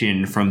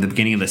prediction from the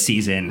beginning of the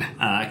season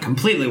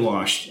completely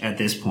washed at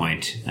this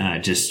point.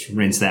 Just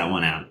rinse that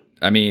one out.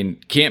 I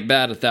mean, can't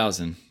bat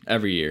 1,000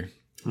 every year.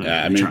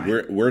 Yeah, I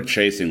mean, we're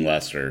chasing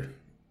Leicester.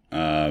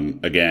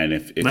 Again,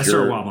 if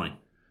Leicester are wobbling.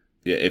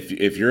 Yeah,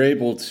 if you're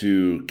able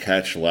to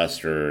catch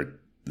Leicester,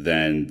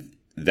 then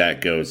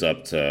that goes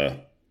up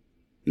to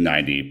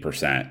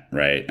 90%,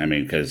 right? I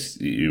mean, because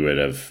you would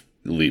have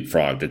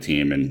leapfrogged a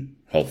team, and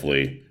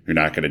hopefully you're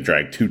not going to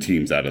drag two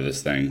teams out of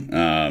this thing.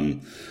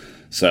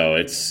 So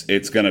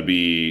it's gonna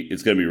be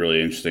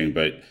really interesting.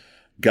 But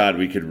God,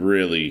 we could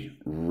really,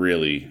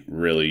 really,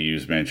 really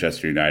use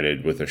Manchester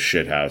United with a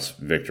shithouse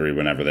victory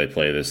whenever they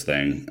play this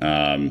thing.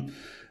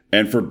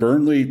 And for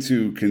Burnley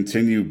to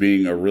continue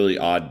being a really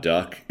odd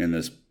duck in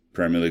this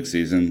Premier League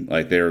season,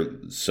 like they're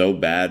so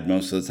bad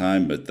most of the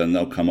time, but then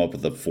they'll come up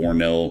with a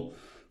 4-0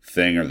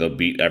 thing, or they'll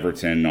beat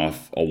Everton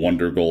off a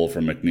wonder goal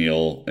from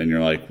McNeil, and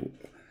you're like,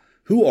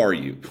 who are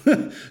you?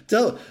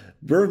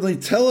 Burnley,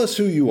 tell us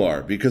who you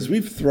are, because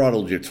we've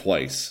throttled you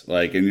twice,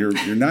 like, and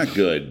you're not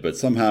good, but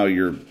somehow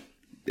you're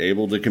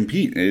able to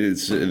compete.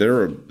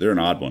 They're an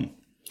odd one.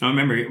 Oh,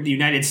 remember,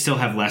 United still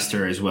have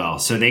Leicester as well,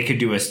 so they could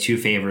do us two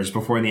favors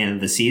before the end of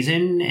the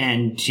season,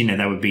 and,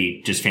 that would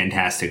be just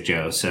fantastic,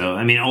 Joe. So,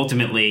 I mean,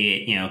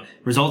 ultimately,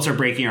 results are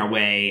breaking our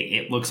way.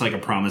 It looks like a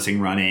promising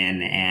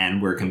run-in,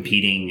 and we're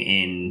competing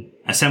in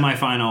a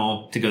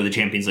semifinal to go to the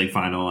Champions League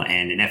final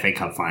and an FA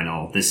Cup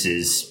final. This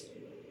is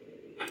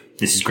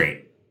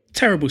great.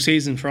 Terrible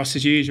season for us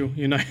as usual,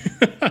 No,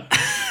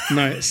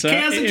 it's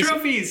chaos and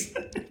trophies.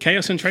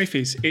 Chaos and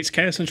trophies. It's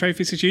chaos and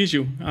trophies as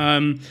usual.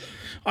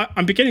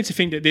 I'm beginning to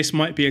think that this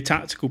might be a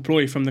tactical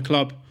ploy from the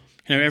club.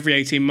 Every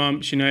 18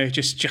 months,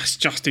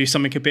 just do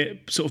something a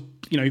bit sort of,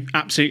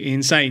 absolutely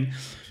insane,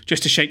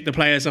 just to shake the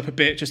players up a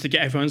bit, just to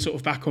get everyone sort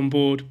of back on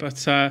board.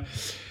 But I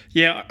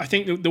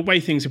think the way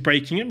things are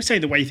breaking. Let me say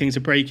the way things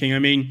are breaking. I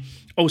mean,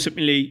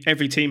 ultimately,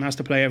 every team has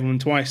to play everyone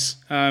twice.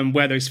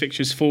 Where those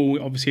fixtures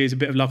fall, obviously, is a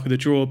bit of luck of the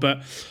draw,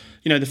 but.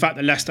 The fact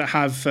that Leicester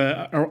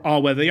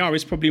are where they are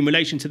is probably in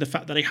relation to the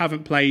fact that they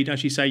haven't played,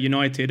 as you say,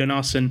 United and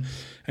us and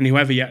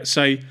whoever yet.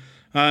 So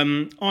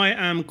I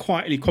am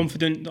quietly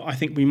confident that I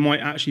think we might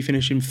actually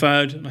finish in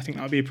third, and I think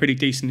that would be a pretty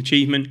decent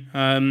achievement.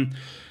 I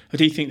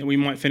do think that we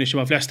might finish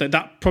above Leicester.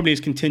 That probably is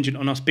contingent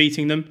on us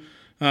beating them.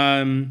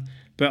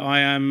 But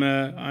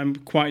I'm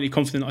quietly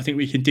confident I think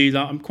we can do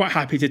that. I'm quite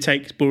happy to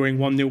take boring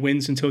 1-0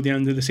 wins until the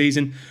end of the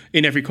season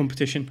in every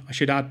competition, I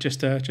should add,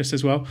 just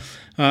as well.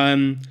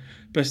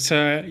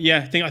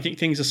 I think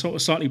things are sort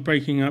of slightly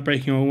breaking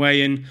our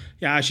way, and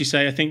as you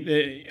say, I think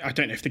I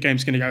don't know if the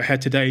game's going to go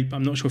ahead today.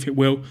 I'm not sure if it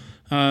will.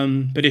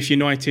 But if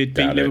United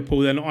beat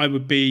Liverpool, then I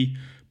would be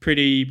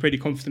pretty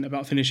confident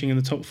about finishing in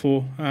the top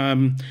four.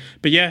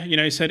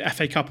 Said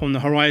FA Cup on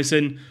the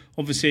horizon.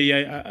 Obviously,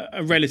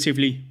 a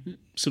relatively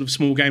sort of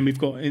small game we've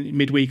got in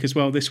midweek as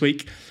well this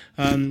week,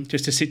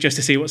 just to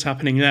see what's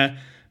happening there.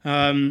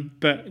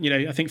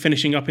 I think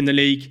finishing up in the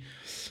league.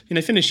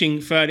 Finishing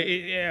third,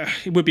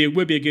 it would be a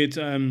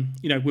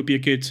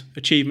good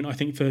achievement, I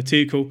think, for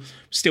Tuchel.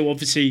 Still,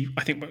 obviously,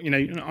 I think,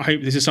 I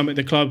hope this is something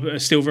the club are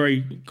still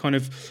very kind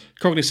of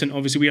cognizant.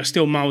 Obviously, we are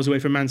still miles away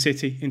from Man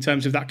City in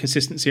terms of that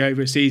consistency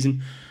over a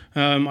season.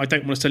 I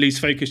don't want us to lose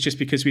focus just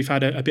because we've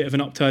had a bit of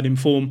an upturn in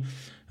form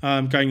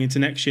going into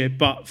next year.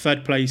 But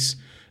third place,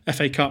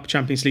 FA Cup,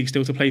 Champions League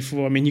still to play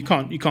for. I mean, you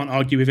can't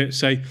argue with it.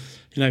 So,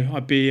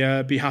 I'd be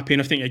happy.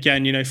 And I think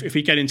again, if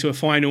we get into a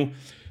final.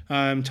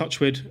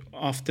 Touchwood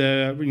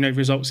after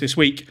results this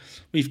week,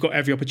 we've got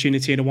every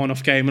opportunity in a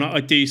one-off game, and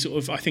I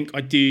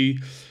do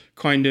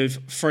kind of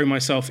throw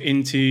myself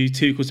into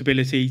Tuchel's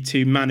ability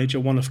to manage a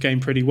one-off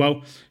game pretty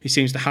well. He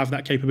seems to have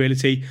that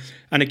capability,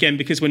 and again,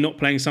 because we're not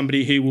playing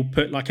somebody who will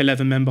put like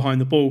 11 men behind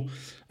the ball,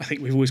 I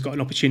think we've always got an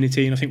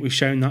opportunity, and I think we've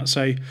shown that.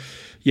 So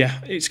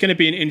it's going to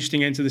be an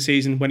interesting end to the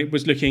season when it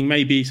was looking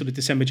maybe sort of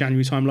December,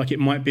 January time like it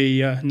might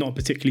be not a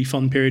particularly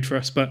fun period for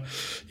us, but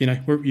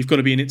you've got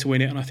to be in it to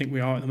win it, and I think we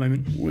are at the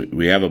moment.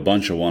 We have a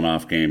bunch of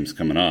one-off games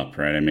coming up,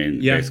 right? I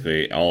mean,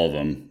 basically all of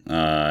them.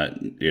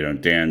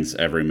 Dan's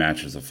every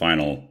match is a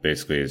final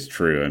basically is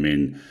true. I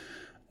mean,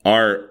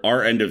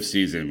 our end of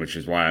season, which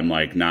is why I'm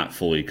like not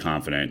fully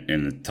confident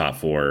in the top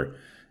four,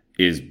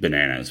 is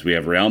bananas. We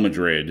have Real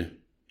Madrid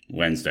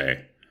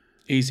Wednesday.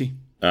 Easy.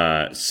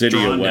 City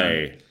Drawn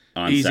away. Down.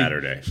 On Easy.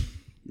 Saturday.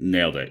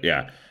 Nailed it.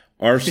 Yeah.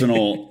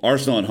 Arsenal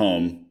at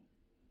home.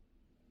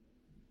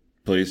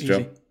 Please, Easy.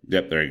 Joe.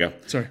 Yep, there you go.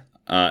 Sorry.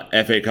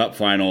 FA Cup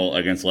final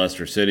against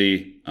Leicester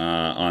City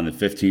on the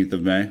 15th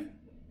of May.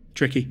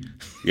 Tricky.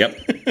 Yep.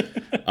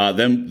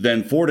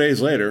 Then 4 days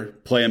later,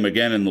 play them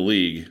again in the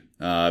league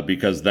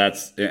because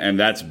that's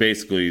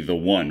basically the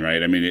one,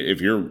 right? I mean,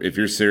 if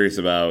you're serious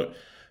about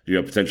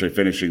potentially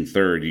finishing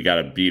third, you got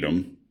to beat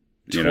them.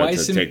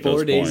 Twice in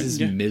 4 days is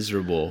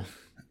miserable.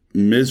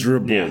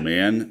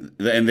 Man,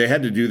 and they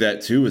had to do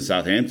that too with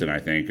Southampton. I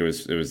think it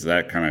was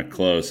that kind of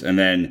close, and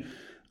then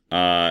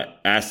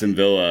Aston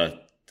Villa,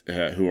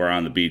 who are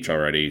on the beach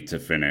already to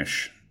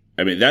finish.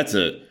 I mean, that's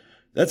a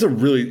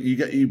really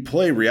you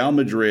play Real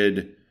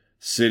Madrid,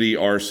 City,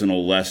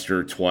 Arsenal,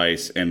 Leicester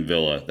twice, and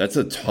Villa. That's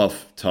a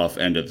tough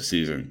end of the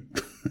season.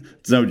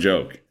 It's no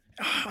joke.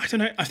 I don't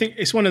know. I think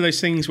it's one of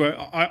those things where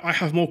I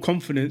have more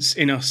confidence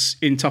in us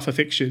in tougher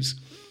fixtures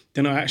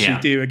than I actually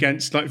do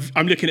against. Like,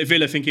 I'm looking at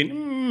Villa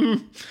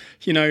thinking,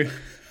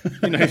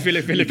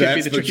 Villa could be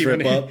That's the the tricky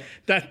trip one. up?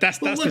 That's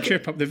the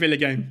trip up, the Villa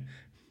game.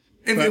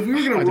 If we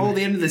were going to roll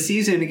the end of the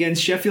season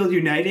against Sheffield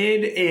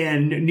United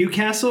and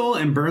Newcastle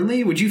and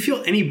Burnley, would you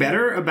feel any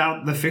better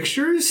about the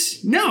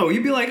fixtures? No,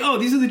 you'd be like, oh,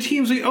 these are the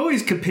teams we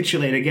always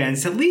capitulate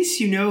against. At least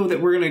you know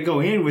that we're going to go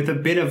in with a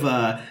bit of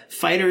a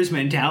fighter's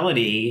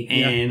mentality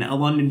and a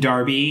London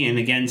derby and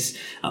against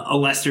a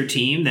Leicester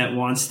team that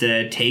wants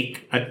to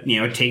take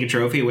a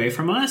trophy away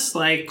from us.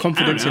 Like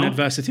Confidence in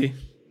adversity.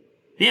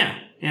 Yeah.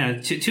 Yeah,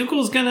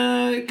 Tuchel's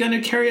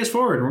gonna carry us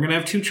forward. We're gonna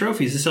have 2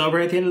 trophies to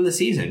celebrate at the end of the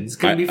season. It's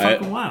gonna be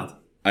fucking wild.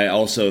 I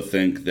also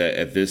think that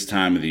at this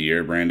time of the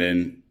year,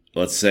 Brandon,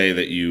 let's say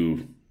that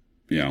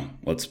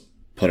let's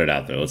put it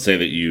out there. Let's say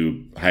that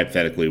you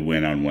hypothetically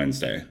win on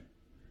Wednesday.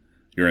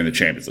 You're in the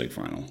Champions League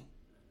final.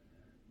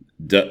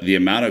 The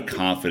amount of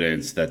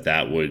confidence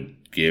that would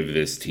give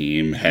this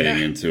team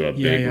heading into a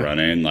big run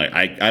in, like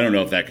I don't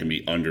know if that can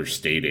be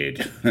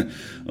understated,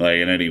 like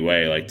in any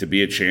way. Like to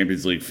be a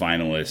Champions League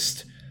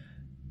finalist,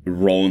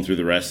 rolling through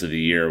the rest of the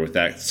year with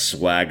that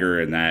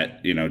swagger and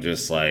that,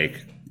 just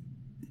like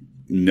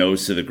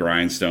nose to the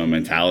grindstone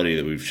mentality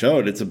that we've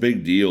showed, it's a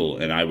big deal.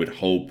 And I would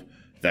hope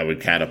that would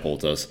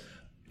catapult us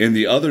in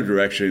the other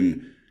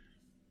direction.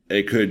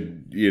 It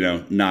could,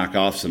 knock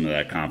off some of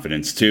that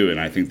confidence too. And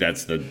I think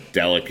that's the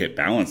delicate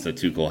balance that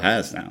Tuchel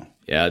has now.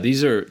 Yeah,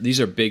 these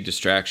are big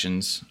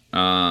distractions.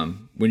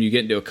 When you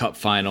get into a cup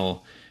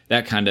final,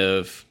 that kind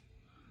of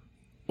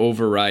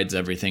overrides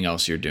everything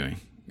else you're doing.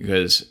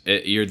 Because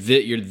you're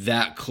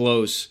that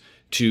close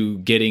to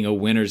getting a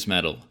winner's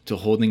medal, to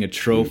holding a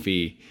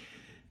trophy.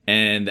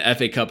 And the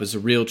FA Cup is a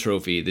real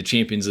trophy. The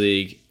Champions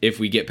League, if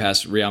we get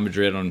past Real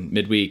Madrid on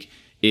midweek,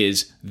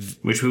 is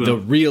the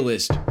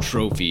realest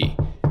trophy.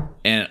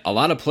 And a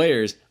lot of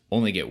players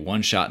only get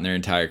one shot in their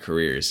entire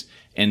careers.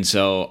 And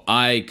so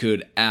I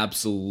could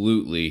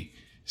absolutely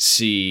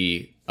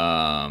see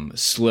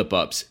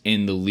slip-ups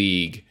in the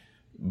league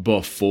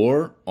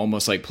before,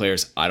 almost like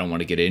players, I don't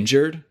want to get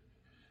injured.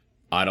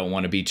 I don't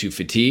want to be too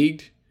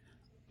fatigued.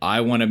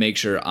 I want to make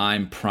sure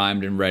I'm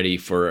primed and ready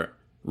for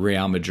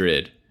Real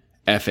Madrid,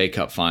 FA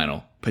Cup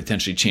final,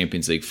 potentially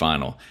Champions League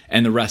final,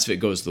 and the rest of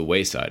it goes to the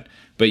wayside.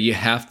 But you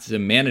have to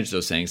manage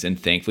those things, and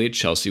thankfully at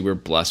Chelsea, we're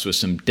blessed with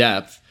some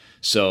depth,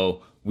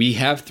 so we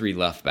have 3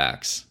 left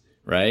backs,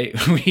 right?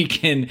 We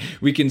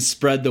can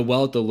spread the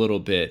wealth a little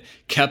bit.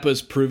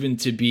 Kepa's proven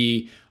to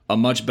be a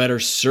much better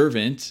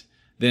servant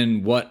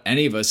than what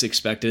any of us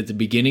expected at the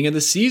beginning of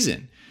the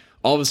season.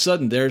 All of a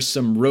sudden, there's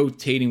some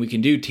rotating we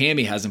can do.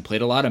 Tammy hasn't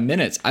played a lot of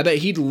minutes. I bet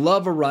he'd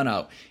love a run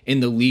out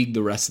in the league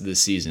the rest of the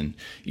season.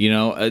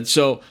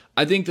 So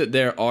I think that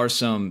there are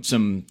some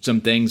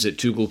things that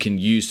Tuchel can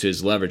use to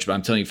his leverage. But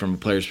I'm telling you, from a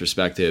player's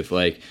perspective,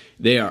 like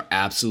they are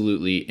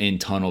absolutely in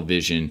tunnel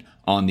vision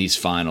on these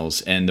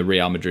finals and the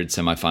Real Madrid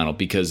semifinal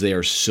because they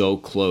are so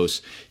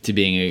close to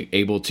being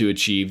able to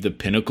achieve the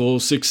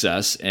pinnacle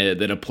success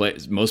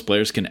that most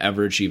players can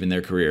ever achieve in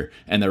their career,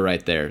 and they're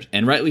right there,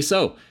 and rightly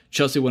so.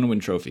 Chelsea want to win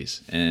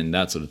trophies, and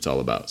that's what it's all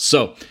about.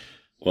 So,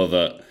 well,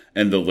 the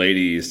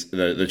ladies,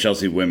 the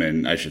Chelsea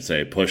women, I should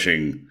say,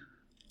 pushing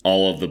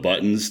all of the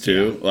buttons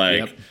too.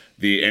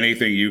 The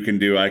anything you can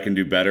do, I can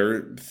do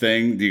better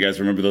thing. Do you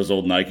guys remember those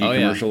old Nike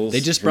commercials? They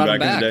just brought them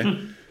back.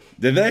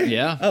 Did they?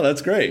 Yeah. Oh,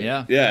 that's great.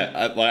 Yeah. Yeah.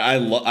 I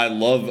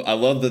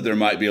love that there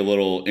might be a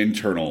little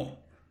internal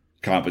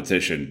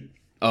competition.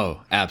 Oh, all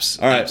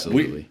right,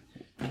 absolutely.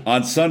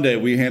 On Sunday,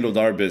 we handled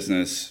our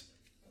business.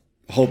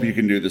 Hope you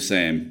can do the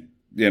same.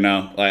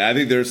 I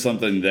think there's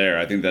something there.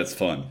 I think that's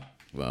fun.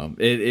 Well,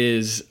 it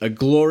is a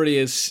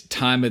glorious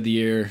time of the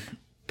year,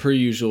 per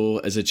usual,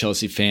 as a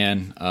Chelsea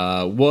fan.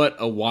 What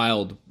a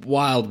wild,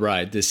 wild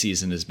ride this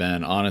season has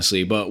been,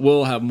 honestly. But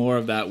we'll have more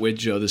of that with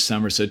Joe this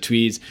summer. So,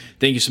 Tweeds,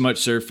 thank you so much,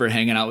 sir, for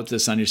hanging out with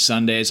us on your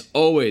Sundays.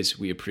 Always,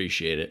 we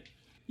appreciate it.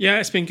 Yeah,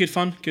 it's been good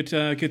fun. Good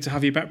to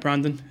have you back,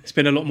 Brandon. It's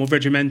been a lot more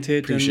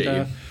regimented. Appreciate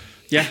you.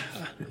 Yeah,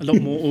 a lot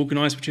more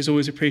organised, which is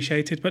always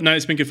appreciated. But no,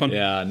 it's been good fun.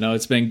 Yeah, no,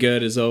 it's been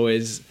good as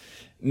always.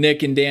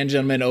 Nick and Dan,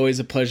 gentlemen, always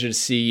a pleasure to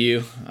see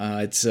you.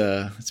 It's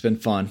been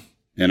fun.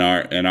 In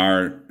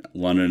our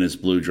London is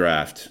Blue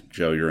draft,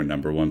 Joe, you're a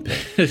number 1 pick.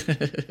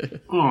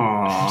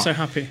 Aww. I'm so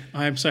happy.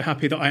 I am so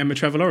happy that I am a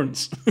Trevor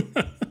Lawrence.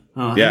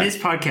 In this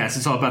podcast,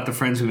 it's all about the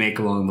friends we make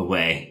along the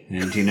way.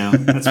 And,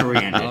 that's where we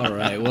end it. All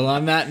right. Well,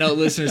 on that note,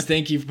 listeners,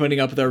 thank you for putting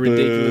up with our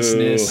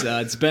ridiculousness.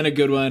 It's been a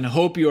good one.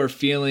 Hope you are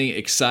feeling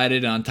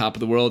excited on top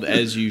of the world,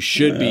 as you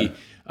should be.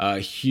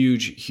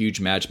 Huge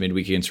match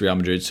midweek against Real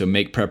Madrid. So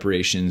make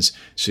preparations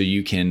so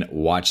you can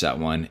watch that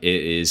one.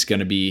 It is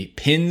going to be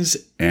pins.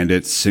 And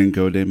it's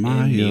Cinco de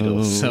Mayo.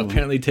 Needles. So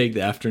apparently take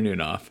the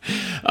afternoon off.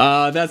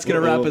 That's going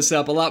to wrap us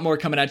up. A lot more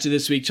coming at you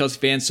this week, Chelsea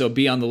fans. So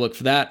be on the look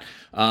for that.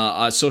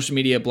 Social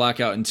media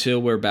blackout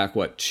until we're back,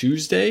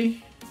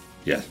 Tuesday?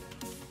 Yeah.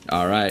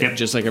 All right. Yep.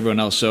 Just like everyone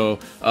else. So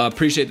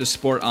appreciate the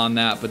support on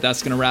that. But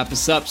that's going to wrap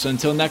us up. So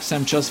until next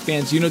time, Chelsea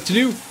fans, you know what to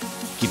do.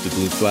 Keep the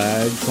blue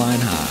flag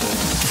flying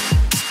high.